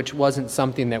building, which wasn't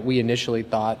something that we initially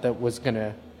thought that was going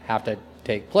to have to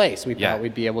take place. We thought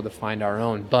we'd be able to find our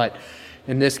own. But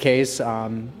in this case,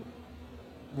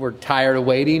 we're tired of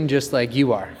waiting, just like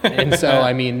you are. And so,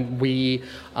 I mean, we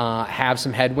have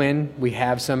some headwind. We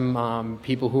have some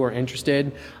people who are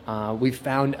interested. We've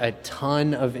found a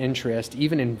ton of interest,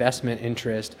 even investment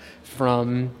interest,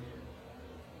 from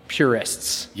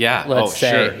purists. Let's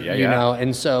say. Sure.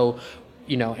 And so,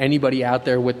 anybody out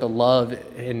there with the love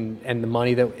and the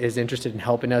money that is interested in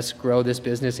helping us grow this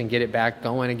business and get it back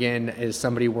going again is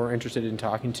somebody we're interested in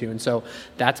talking to. And so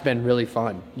that's been really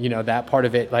fun. That part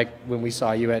of it, like when we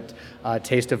saw you at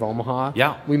Taste of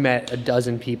Omaha, we met a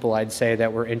dozen people, I'd say,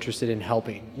 that were interested in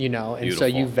helping, and Beautiful. So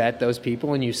you vet those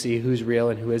people and you see who's real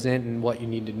and who isn't and what you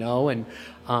need to know. And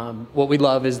what we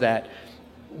love is that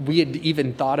we had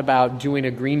even thought about doing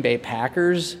a Green Bay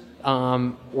Packers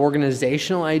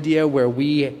organizational idea where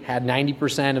we had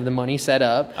 90% of the money set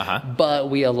up,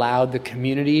 but we allowed the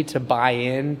community to buy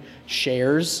in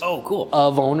shares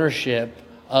of ownership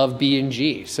of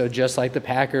B&G. So just like the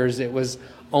Packers, it was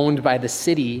owned by the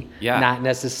city, not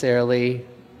necessarily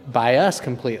by us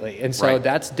completely. And so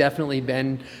that's definitely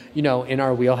been, in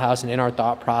our wheelhouse and in our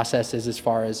thought processes as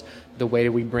far as the way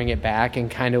that we bring it back and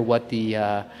kind of what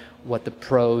the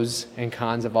pros and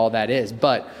cons of all that is.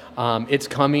 But it's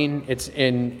coming, it's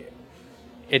in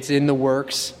the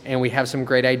works, and we have some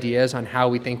great ideas on how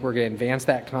we think we're going to advance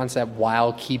that concept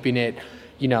while keeping it,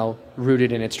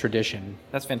 rooted in its tradition.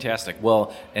 That's fantastic.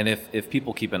 Well, and if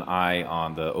people keep an eye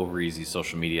on the Over Easy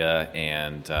social media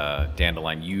and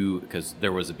Dandelion, because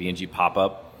there was a B&G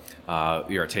pop-up,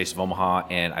 you're at Taste of Omaha,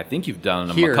 and I think you've done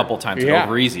them a couple times at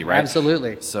Over Easy, right?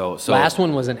 Absolutely. So last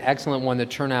one was an excellent one. The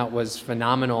turnout was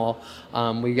phenomenal.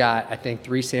 We got, I think,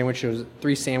 three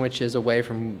sandwiches away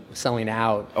from selling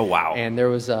out. Oh, wow. And there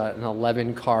was an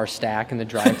 11-car stack in the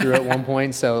drive-thru at one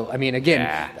point. So, I mean,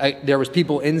 again, there was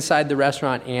people inside the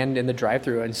restaurant and in the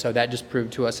drive-thru, and so that just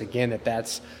proved to us again that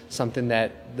that's something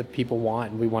that the people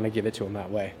want, and we want to give it to them that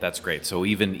way. That's great. So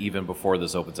even before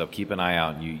this opens up, keep an eye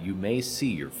out. You may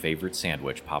see your favorite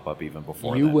sandwich pop up even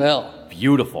before you that. will.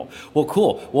 Beautiful. Well,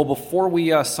 cool. Well, before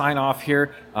we sign off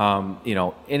here,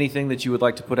 anything that you would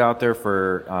like to put out there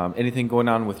for anything going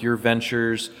on with your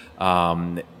ventures,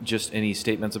 just any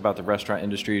statements about the restaurant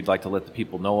industry you'd like to let the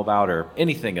people know about, or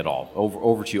anything at all.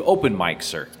 Over to you. Open mic,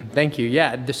 sir. Thank you.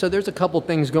 Yeah. So there's a couple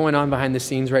things going on behind the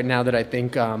scenes right now that I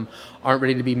think aren't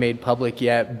ready to be made public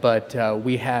yet, but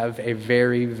we have a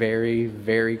very, very,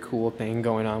 very cool thing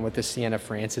going on with the Sienna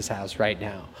Francis House right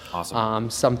now. Awesome.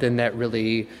 Something that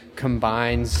really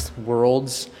combines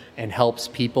worlds and helps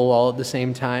people all at the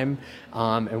same time.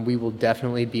 And we will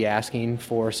definitely be asking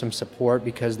for some support,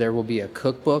 because there will be a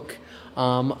cookbook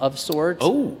of sorts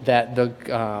that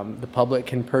the public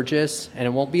can purchase, and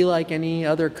it won't be like any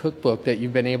other cookbook that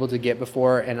you've been able to get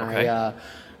before. And okay. I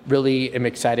really am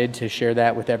excited to share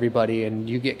that with everybody, and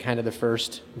you get kind of the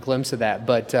first glimpse of that.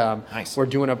 But nice. We're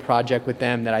doing a project with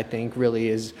them that I think really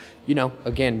is,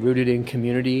 again, rooted in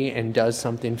community and does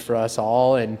something for us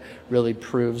all, and really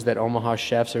proves that Omaha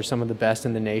chefs are some of the best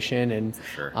in the nation. And,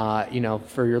 for sure.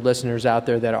 For your listeners out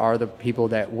there that are the people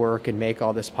that work and make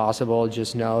all this possible,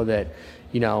 just know that,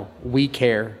 we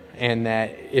care, and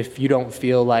that if you don't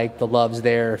feel like the love's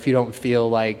there, if you don't feel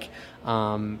like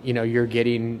you're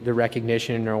getting the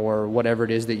recognition or whatever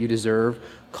it is that you deserve,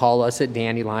 call us at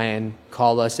Dandelion,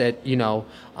 call us at,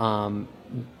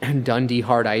 Dundee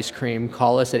Hard Ice Cream,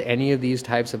 call us at any of these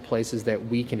types of places that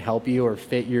we can help you or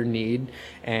fit your need,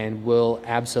 and we'll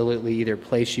absolutely either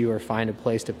place you or find a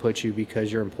place to put you,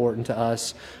 because you're important to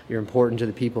us, you're important to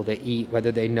the people that eat,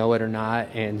 whether they know it or not.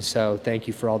 And so thank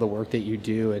you for all the work that you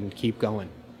do, and keep going.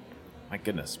 My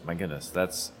goodness.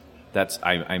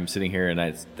 I'm sitting here, and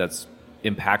that's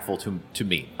impactful to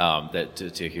me, that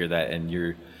to hear that, and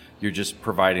you're just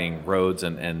providing roads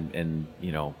and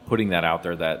putting that out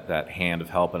there, that hand of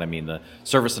help. And I mean, the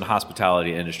service and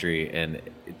hospitality industry, and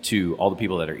to all the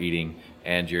people that are eating,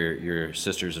 and your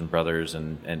sisters and brothers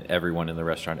and everyone in the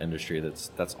restaurant industry.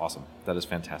 That's awesome. That is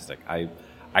fantastic.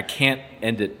 I can't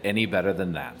end it any better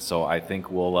than that. So I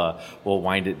think we'll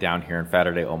wind it down here in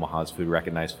Saturday Omaha's Food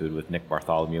Recognized Food with Nick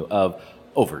Bartholomew of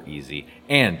Over Easy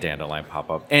and Dandelion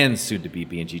Pop-Up and soon to be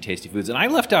B&G Tasty Foods. And I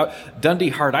left out Dundee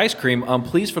Hard Ice Cream.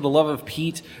 Please, for the love of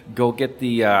Pete, go get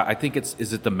the I think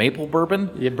is it the maple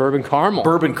bourbon? Yeah, bourbon caramel.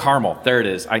 Bourbon caramel. There it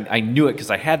is. I knew it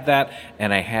because I had that,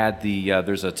 and I had the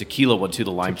there's a tequila one too,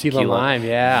 the lime tequila. Lime,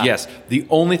 yeah. Yes. The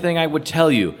only thing I would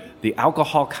tell you, the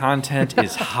alcohol content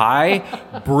is high.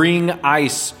 Bring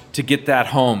ice to get that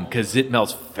home, because it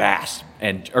melts fast,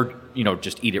 or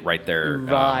just eat it right there.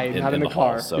 Right, not in the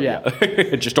car. So, yeah.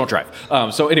 Just don't drive.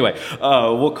 So anyway,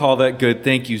 we'll call that good.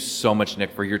 Thank you so much,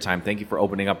 Nick, for your time. Thank you for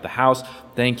opening up the house.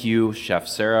 Thank you, Chef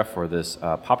Sarah, for this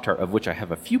Pop-Tart, of which I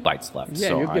have a few bites left. Yeah,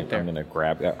 so you'll get there.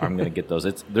 I'm going to get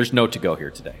those. There's no to go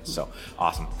here today. So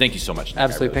awesome. Thank you so much, Nick.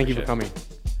 Absolutely. Thank you for coming.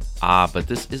 But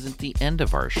this isn't the end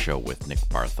of our show with Nick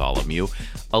Bartholomew.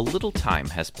 A little time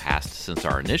has passed since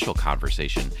our initial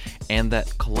conversation, and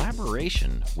that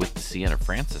collaboration with the Sienna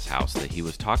Francis House that he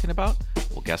was talking about,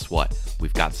 well, guess what?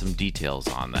 We've got some details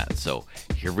on that. So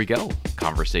here we go.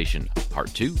 Conversation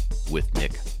part 2 with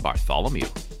Nick Bartholomew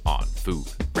on Food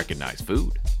Recognized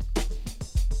Food.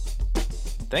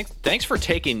 Thanks for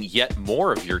taking yet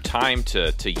more of your time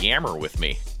to yammer with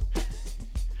me.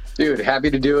 Dude, happy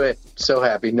to do it. So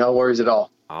happy. No worries at all.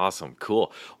 Awesome.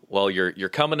 Cool. Well, you're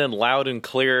coming in loud and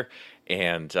clear.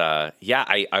 And I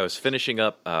was finishing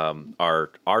up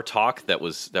our talk that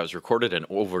was recorded in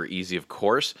Over Easy, of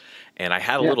course. And I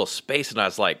had a little space, and I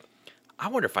was like, I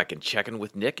wonder if I can check in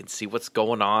with Nick and see what's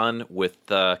going on with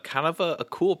kind of a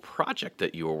cool project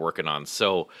that you were working on.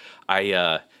 So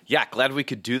glad we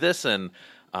could do this. And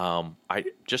I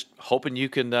just hoping you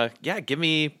can,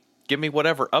 give me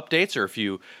whatever updates, or if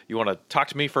you want to talk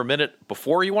to me for a minute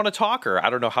before you want to talk, or I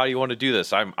don't know how you want to do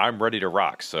this. I'm ready to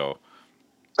rock. So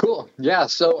cool. Yeah.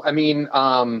 So, I mean,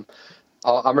 I'm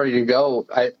ready to go.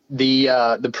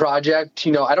 The project,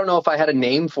 I don't know if I had a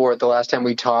name for it the last time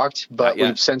we talked, but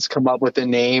we've since come up with a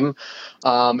name,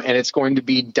 and it's going to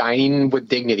be Dining with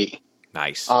Dignity.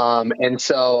 Nice. And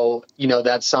so,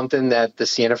 that's something that the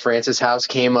Siena Francis House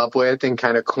came up with and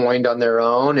kind of coined on their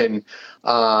own and,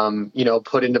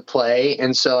 put into play.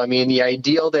 And so, I mean, the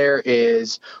ideal there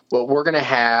is what we're going to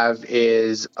have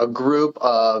is a group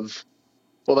of,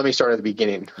 well, let me start at the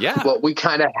beginning. Yeah. What we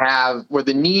kind of have, where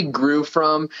the need grew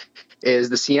from, is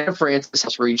the Siena Francis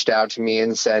House reached out to me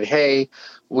and said, hey,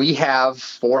 we have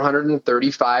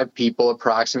 435 people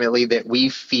approximately that we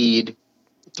feed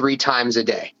 3 times a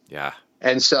day. Yeah.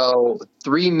 And so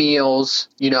 3 meals,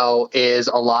 is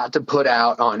a lot to put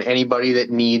out on anybody that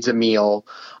needs a meal.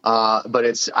 But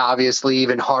it's obviously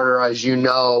even harder, as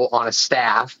on a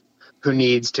staff who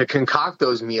needs to concoct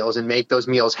those meals and make those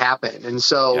meals happen. And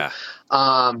so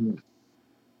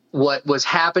what was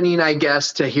happening, I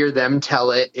guess, to hear them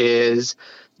tell it, is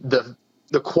the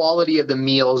quality of the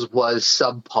meals was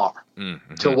subpar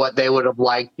to what they would have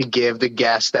liked to give the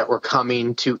guests that were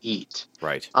coming to eat.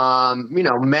 Right.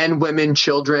 Men, women,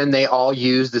 children, they all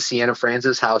use the Siena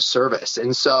Francis House service.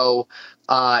 And so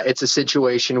it's a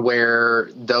situation where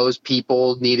those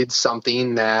people needed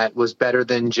something that was better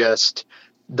than just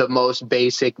the most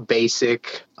basic,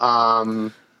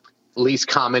 least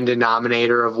common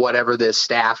denominator of whatever this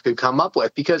staff could come up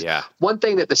with. Because one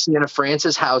thing that the Siena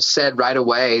Francis House said right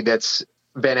away that's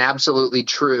been absolutely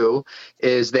true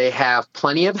is they have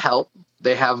plenty of help.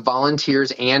 They have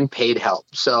volunteers and paid help.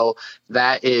 So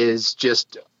that is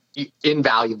just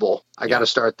invaluable. I got to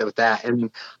start with that.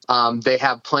 And they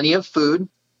have plenty of food.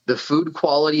 The food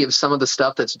quality of some of the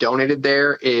stuff that's donated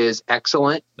there is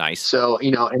excellent. Nice. So,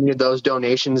 any of those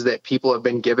donations that people have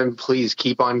been given, please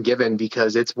keep on giving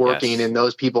because it's working and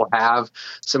those people have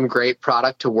some great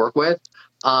product to work with.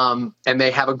 And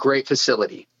they have a great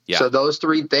facility. Yeah. So those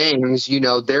 3 things,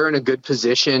 they're in a good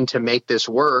position to make this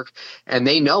work and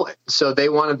they know it. So they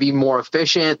want to be more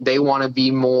efficient. They want to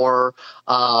be more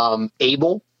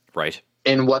able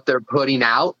in what they're putting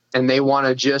out. And they want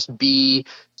to just be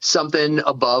something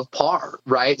above par,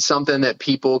 right? Something that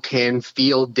people can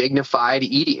feel dignified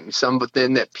eating,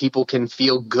 something that people can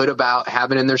feel good about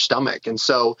having in their stomach. And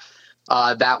so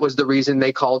that was the reason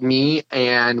they called me,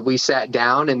 and we sat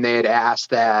down and they had asked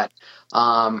that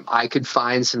I could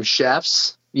find some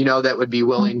chefs, that would be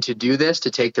willing to do this,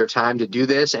 to take their time to do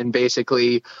this. And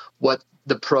basically what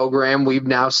the program we've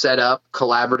now set up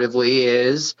collaboratively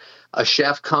is a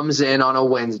chef comes in on a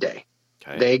Wednesday.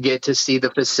 Okay. They get to see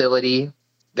the facility.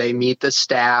 They meet the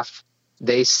staff.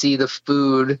 They see the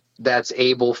food that's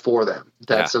able for them,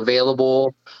 that's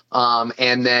available.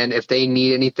 And then if they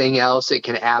need anything else, it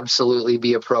can absolutely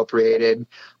be appropriated.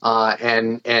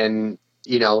 And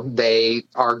they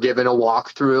are given a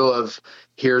walkthrough of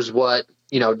here's what,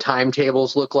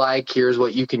 timetables look like. Here's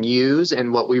what you can use.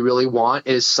 And what we really want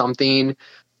is something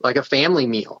like a family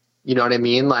meal. You know what I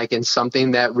mean? Like in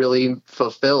something that really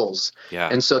fulfills. Yeah.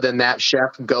 And so then that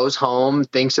chef goes home,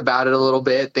 thinks about it a little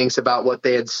bit, thinks about what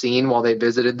they had seen while they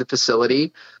visited the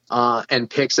facility, and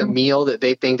picks a meal that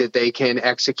they think that they can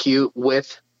execute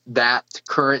with that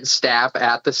current staff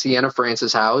at the Siena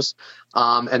Francis House.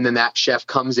 And then that chef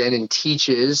comes in and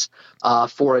teaches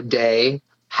for a day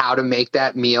how to make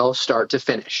that meal start to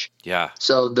finish. Yeah.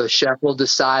 So the chef will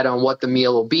decide on what the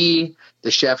meal will be. The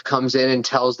chef comes in and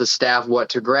tells the staff what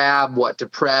to grab, what to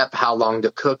prep, how long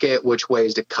to cook it, which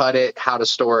ways to cut it, how to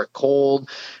store it cold,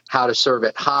 how to serve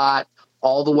it hot,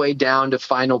 all the way down to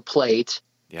final plate.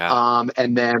 Yeah.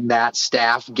 And then that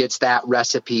staff gets that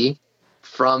recipe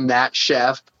from that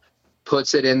chef,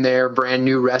 puts it in their brand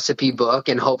new recipe book,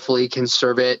 and hopefully can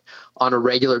serve it on a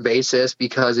regular basis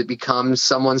because it becomes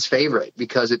someone's favorite,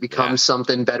 because it becomes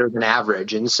something better than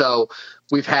average. And so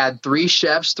we've had 3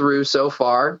 chefs through so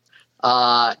far,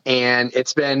 and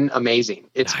it's been amazing.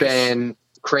 It's been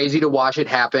crazy to watch it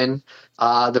happen.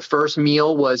 The first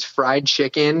meal was fried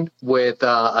chicken with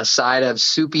a side of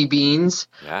soupy beans,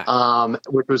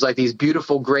 which was like these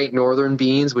beautiful Great Northern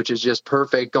beans, which is just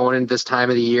perfect going into this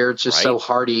time of the year. It's just so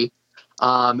hearty.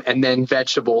 And then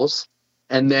vegetables.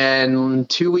 And then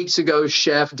 2 weeks ago,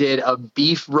 chef did a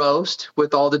beef roast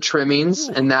with all the trimmings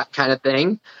and that kind of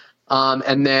thing.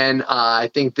 And then I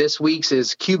think this week's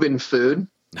is Cuban food.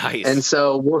 Nice. And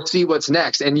so we'll see what's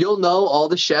next. And you'll know all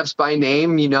the chefs by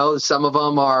name. Some of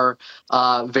them are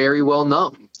very well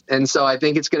known. And so I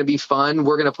think it's going to be fun.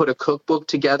 We're going to put a cookbook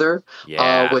together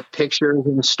with pictures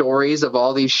and stories of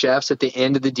all these chefs at the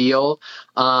end of the deal,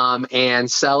 and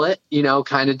sell it,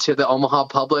 kind of to the Omaha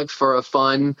public for a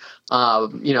fun,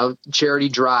 charity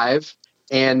drive.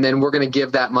 And then we're going to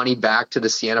give that money back to the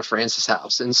Siena Francis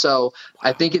House. And so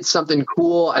I think it's something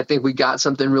cool. I think we got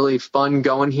something really fun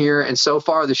going here. And so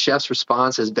far, the chef's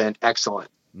response has been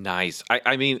excellent. Nice.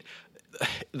 I mean,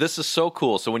 this is so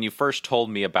cool. So when you first told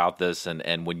me about this,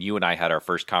 and when you and I had our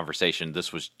first conversation,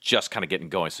 this was just kind of getting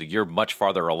going. So you're much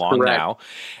farther along Correct. now.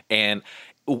 And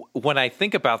when I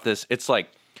think about this, it's like,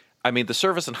 I mean, the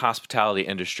service and hospitality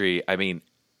industry, I mean,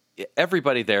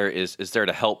 everybody there is there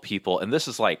to help people. And this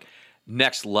is like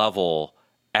next level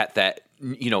at that,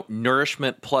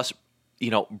 nourishment plus,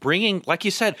 bringing, like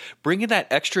you said, bringing that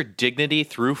extra dignity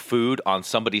through food on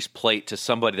somebody's plate to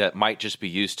somebody that might just be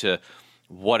used to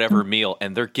whatever meal,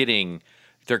 and they're getting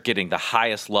the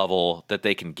highest level that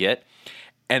they can get.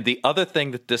 And the other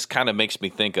thing that this kind of makes me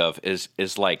think of is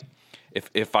like,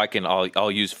 if I can,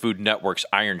 I'll use Food Network's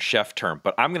Iron Chef term,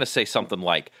 but I'm going to say something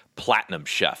like Platinum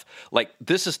Chef. Like,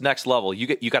 this is next level.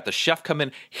 You got the chef come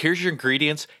in. Here's your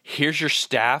ingredients. Here's your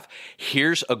staff.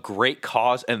 Here's a great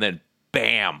cause, and then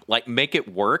bam, like, make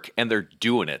it work, and they're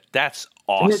doing it. That's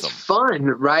awesome. And it's fun,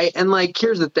 right? And like,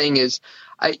 here's the thing: is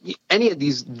any of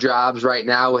these jobs right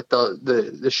now with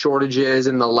the shortages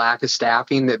and the lack of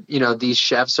staffing that these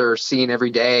chefs are seeing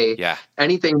every day. Yeah.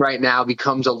 Anything right now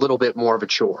becomes a little bit more of a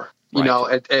chore.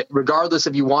 Right. Regardless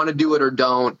if you want to do it or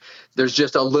don't, there's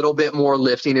just a little bit more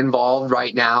lifting involved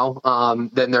right now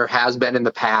than there has been in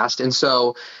the past. And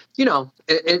so,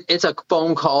 it's a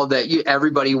phone call that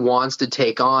everybody wants to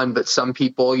take on, but some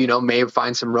people, may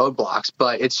find some roadblocks.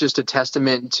 But it's just a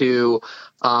testament to,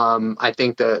 I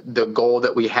think, the goal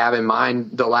that we have in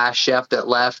mind. The last chef that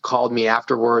left called me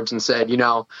afterwards and said,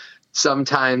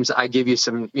 sometimes I give you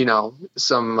some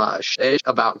shit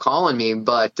about calling me,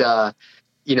 but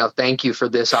thank you for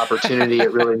this opportunity.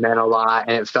 It really meant a lot,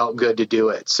 and it felt good to do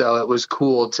it. So it was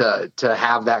cool to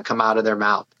have that come out of their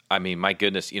mouth. I mean, my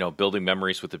goodness, building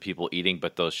memories with the people eating,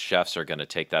 but those chefs are going to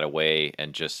take that away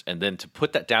and then to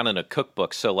put that down in a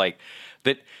cookbook. So like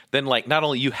that, then like not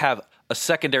only you have a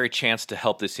secondary chance to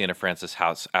help the Siena Francis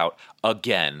House out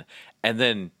again, and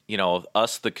then,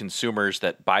 us, the consumers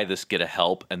that buy this, get a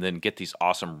help and then get these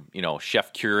awesome,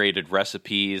 chef curated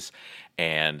recipes.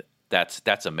 And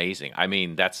that's amazing. I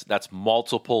mean, that's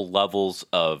multiple levels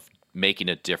of making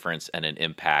a difference and an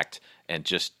impact, and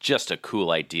just a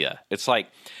cool idea. It's like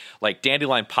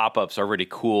Dandelion pop-ups are really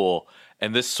cool,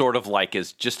 and this sort of like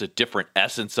is just a different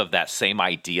essence of that same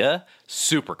idea.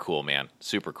 Super cool, man.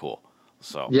 Super cool.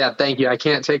 So yeah, thank you. I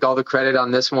can't take all the credit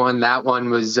on this one. That one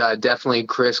was definitely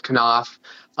Chris Knopf.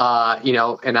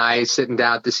 And I sitting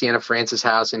down at the Siena Francis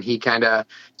House, and he kind of,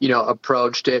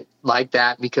 approached it like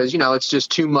that because, it's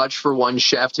just too much for one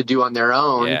chef to do on their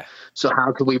own. Yeah. So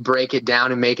how could we break it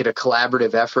down and make it a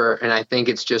collaborative effort? And I think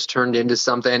it's just turned into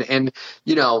something. And,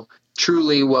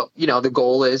 truly what, the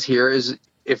goal is here is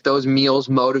if those meals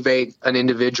motivate an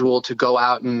individual to go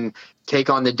out and take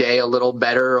on the day a little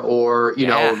better or,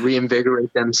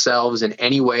 reinvigorate themselves in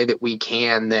any way that we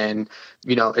can, then,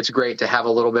 it's great to have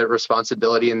a little bit of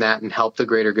responsibility in that and help the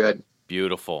greater good.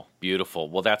 Beautiful, beautiful.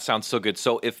 Well, that sounds so good.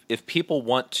 So if people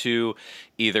want to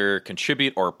either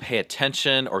contribute or pay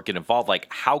attention or get involved, like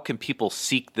how can people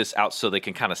seek this out so they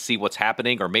can kind of see what's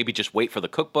happening, or maybe just wait for the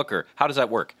cookbook, or how does that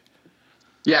work?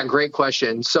 Yeah, great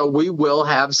question. So we will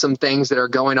have some things that are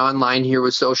going online here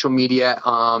with social media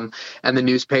and the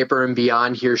newspaper and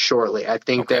beyond here shortly. I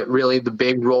think that really the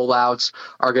big rollouts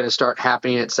are going to start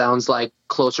happening. It sounds like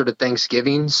closer to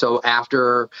Thanksgiving. So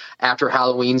after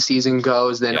Halloween season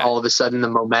goes, then all of a sudden the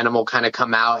momentum will kind of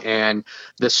come out and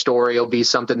the story will be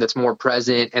something that's more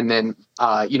present. And then,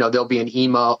 there'll be an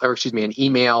email or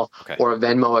a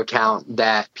Venmo account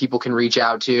that people can reach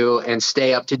out to and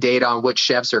stay up to date on which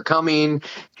chefs are coming.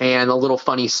 And a little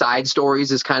funny side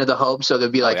stories is kind of the hope. So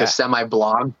there'll be like a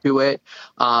semi-blog to it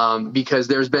because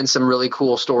there's been some really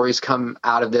cool stories come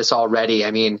out of this already.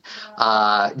 I mean,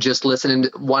 just listening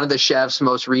to one of the chefs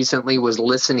most recently was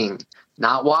listening,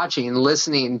 not watching,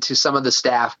 listening to some of the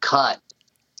staff cut.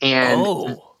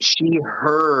 And she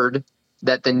heard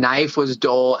that the knife was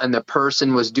dull and the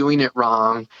person was doing it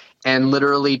wrong, and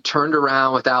literally turned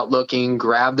around without looking,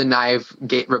 grabbed the knife,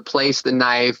 replaced the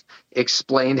knife,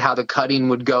 explained how the cutting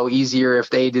would go easier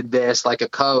if they did this like a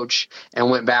coach,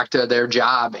 and went back to their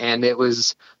job. And it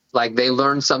was like they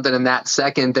learned something in that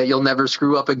second that you'll never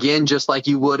screw up again, just like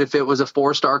you would if it was a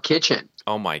 4-star kitchen.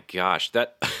 Oh my gosh,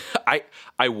 that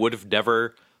I would have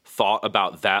never thought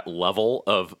about that level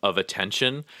of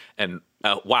attention. And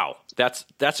wow,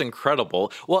 that's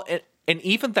incredible. Well, and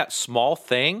even that small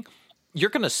thing, you're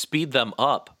going to speed them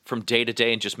up from day to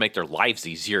day and just make their lives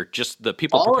easier. Just the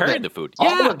people preparing the food.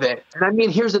 All of it. And I mean,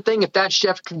 here's the thing. If that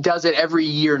chef does it every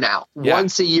year now,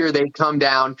 once a year, they come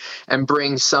down and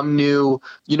bring some new,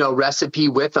 recipe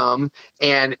with them,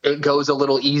 and it goes a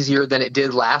little easier than it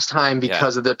did last time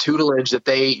because of the tutelage that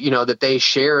they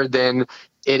shared, then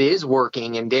it is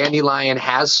working, and Dandelion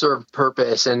has served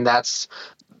purpose, and that's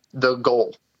the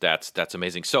goal. That's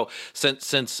amazing. So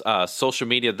since social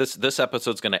media, this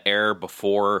episode's going to air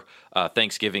before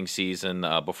Thanksgiving season,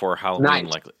 before Halloween,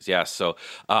 nice. likely. Yeah. So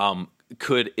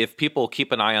if people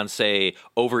keep an eye on, say,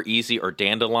 Over Easy or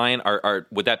Dandelion,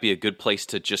 would that be a good place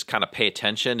to just kind of pay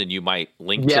attention, and you might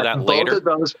link to that later? Both of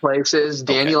those places,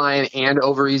 Dandelion and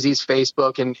Over Easy's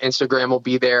Facebook and Instagram will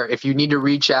be there. If you need to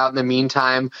reach out in the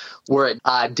meantime, we're at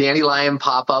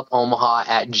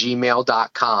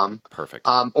dandelionpopupomaha@gmail.com. Perfect.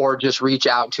 Or just reach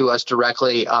out to us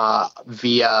directly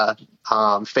via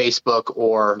Facebook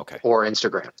or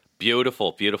Instagram.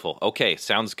 Beautiful. Okay,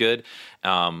 sounds good.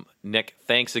 Nick,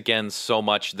 thanks again so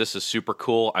much. This is super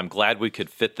cool. I'm glad we could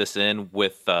fit this in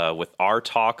with our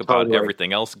talk about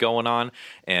everything else going on,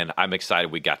 and I'm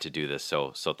excited we got to do this.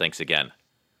 So thanks again.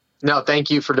 No, thank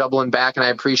you for doubling back, and I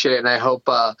appreciate it. And I hope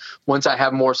once I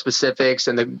have more specifics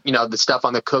and the stuff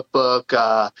on the cookbook,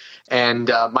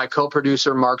 and my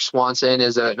co-producer Mark Swanson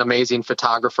is an amazing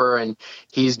photographer, and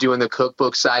he's doing the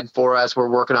cookbook side for us. We're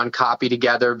working on copy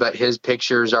together, but his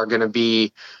pictures are going to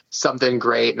be something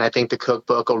great, and I think the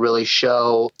cookbook will really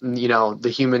show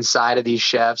the human side of these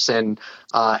chefs, and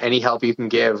any help you can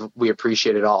give, we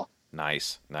appreciate it all.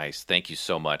 Nice. Thank you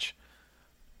so much.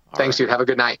 Thanks, dude. Have a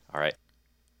good night. All right.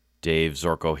 Dave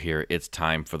Zorko here. It's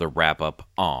time for the wrap-up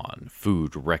on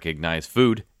Food Recognize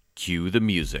Food. Cue the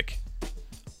music.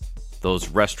 Those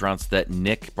restaurants that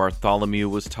Nick Bartholomew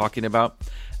was talking about.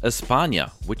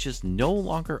 España, which is no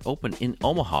longer open in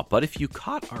Omaha, but if you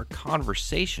caught our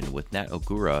conversation with Nat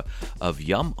Ogura of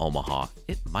Yum Omaha,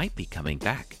 it might be coming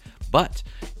back. But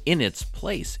in its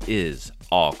place is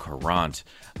Au Courant,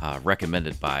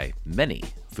 recommended by many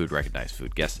Food Recognized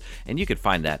Food guests, and you can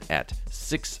find that at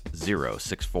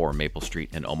 6064 Maple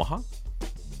Street in Omaha.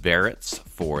 Barrett's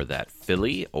for that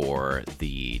Philly or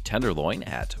the tenderloin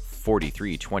at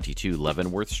 4322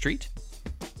 Leavenworth Street.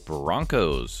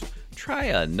 Bronco's, try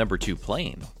a number 2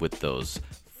 plain with those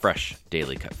fresh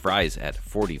daily cut fries at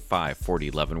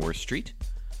 4540 Leavenworth Street.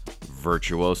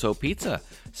 Virtuoso Pizza,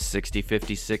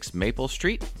 6056 Maple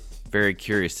Street. Very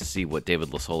curious to see what David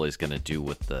Lasole is going to do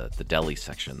with the deli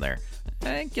section there.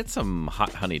 And get some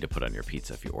hot honey to put on your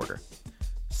pizza if you order.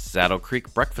 Saddle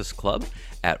Creek Breakfast Club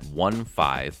at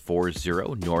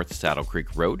 1540 North Saddle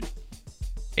Creek Road.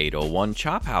 801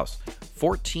 Chop House,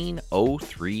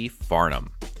 1403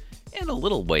 Farnham. And a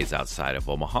little ways outside of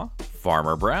Omaha,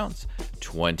 Farmer Brown's,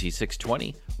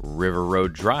 2620 River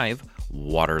Road Drive,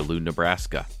 Waterloo,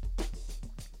 Nebraska.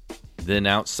 Then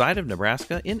outside of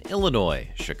Nebraska, in Illinois,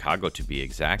 Chicago to be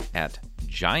exact, at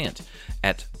Giant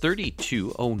at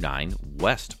 3209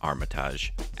 West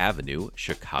Armitage Avenue,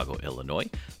 Chicago, Illinois,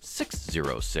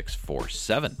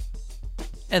 60647.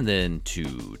 And then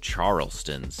to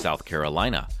Charleston, South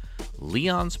Carolina,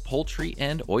 Leon's Poultry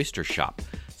and Oyster Shop,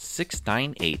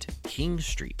 698 King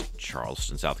Street,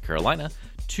 Charleston, South Carolina,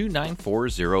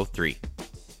 29403.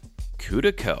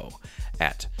 Cutico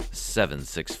at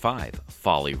 765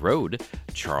 Folly Road,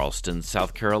 Charleston,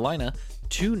 South Carolina,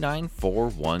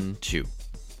 29412.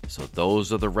 So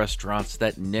those are the restaurants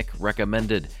that Nick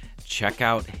recommended. Check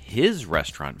out his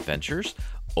restaurant ventures: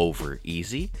 Over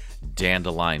Easy,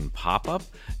 Dandelion Pop-Up,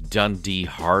 Dundee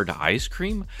Hard Ice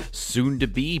Cream, soon to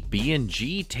be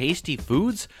B&G Tasty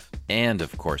Foods, and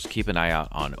of course keep an eye out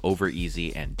on Over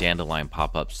Easy and Dandelion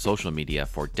Pop-Up's social media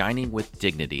for Dining with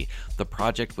Dignity, the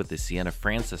project with the Sienna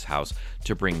Francis House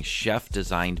to bring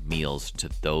chef-designed meals to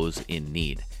those in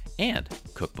need. And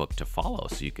cookbook to follow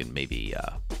so you can maybe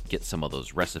get some of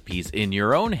those recipes in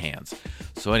your own hands.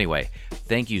 So anyway,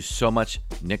 thank you so much,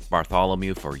 Nick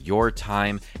Bartholomew, for your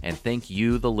time, and thank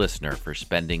you, the listener, for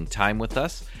spending time with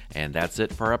us. And that's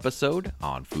it for our episode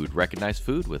on Food Recognized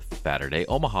Food with Fatter Day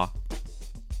Omaha.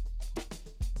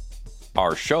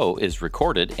 Our show is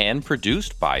recorded and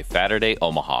produced by Fatter Day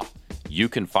Omaha. You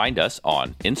can find us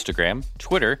on Instagram,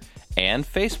 Twitter, and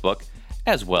Facebook,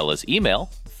 as well as email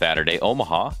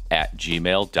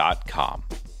SaturdayOmaha@gmail.com.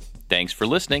 Thanks for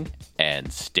listening,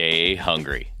 and stay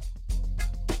hungry.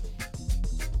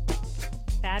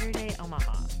 Saturday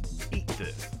Omaha. Eat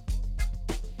this.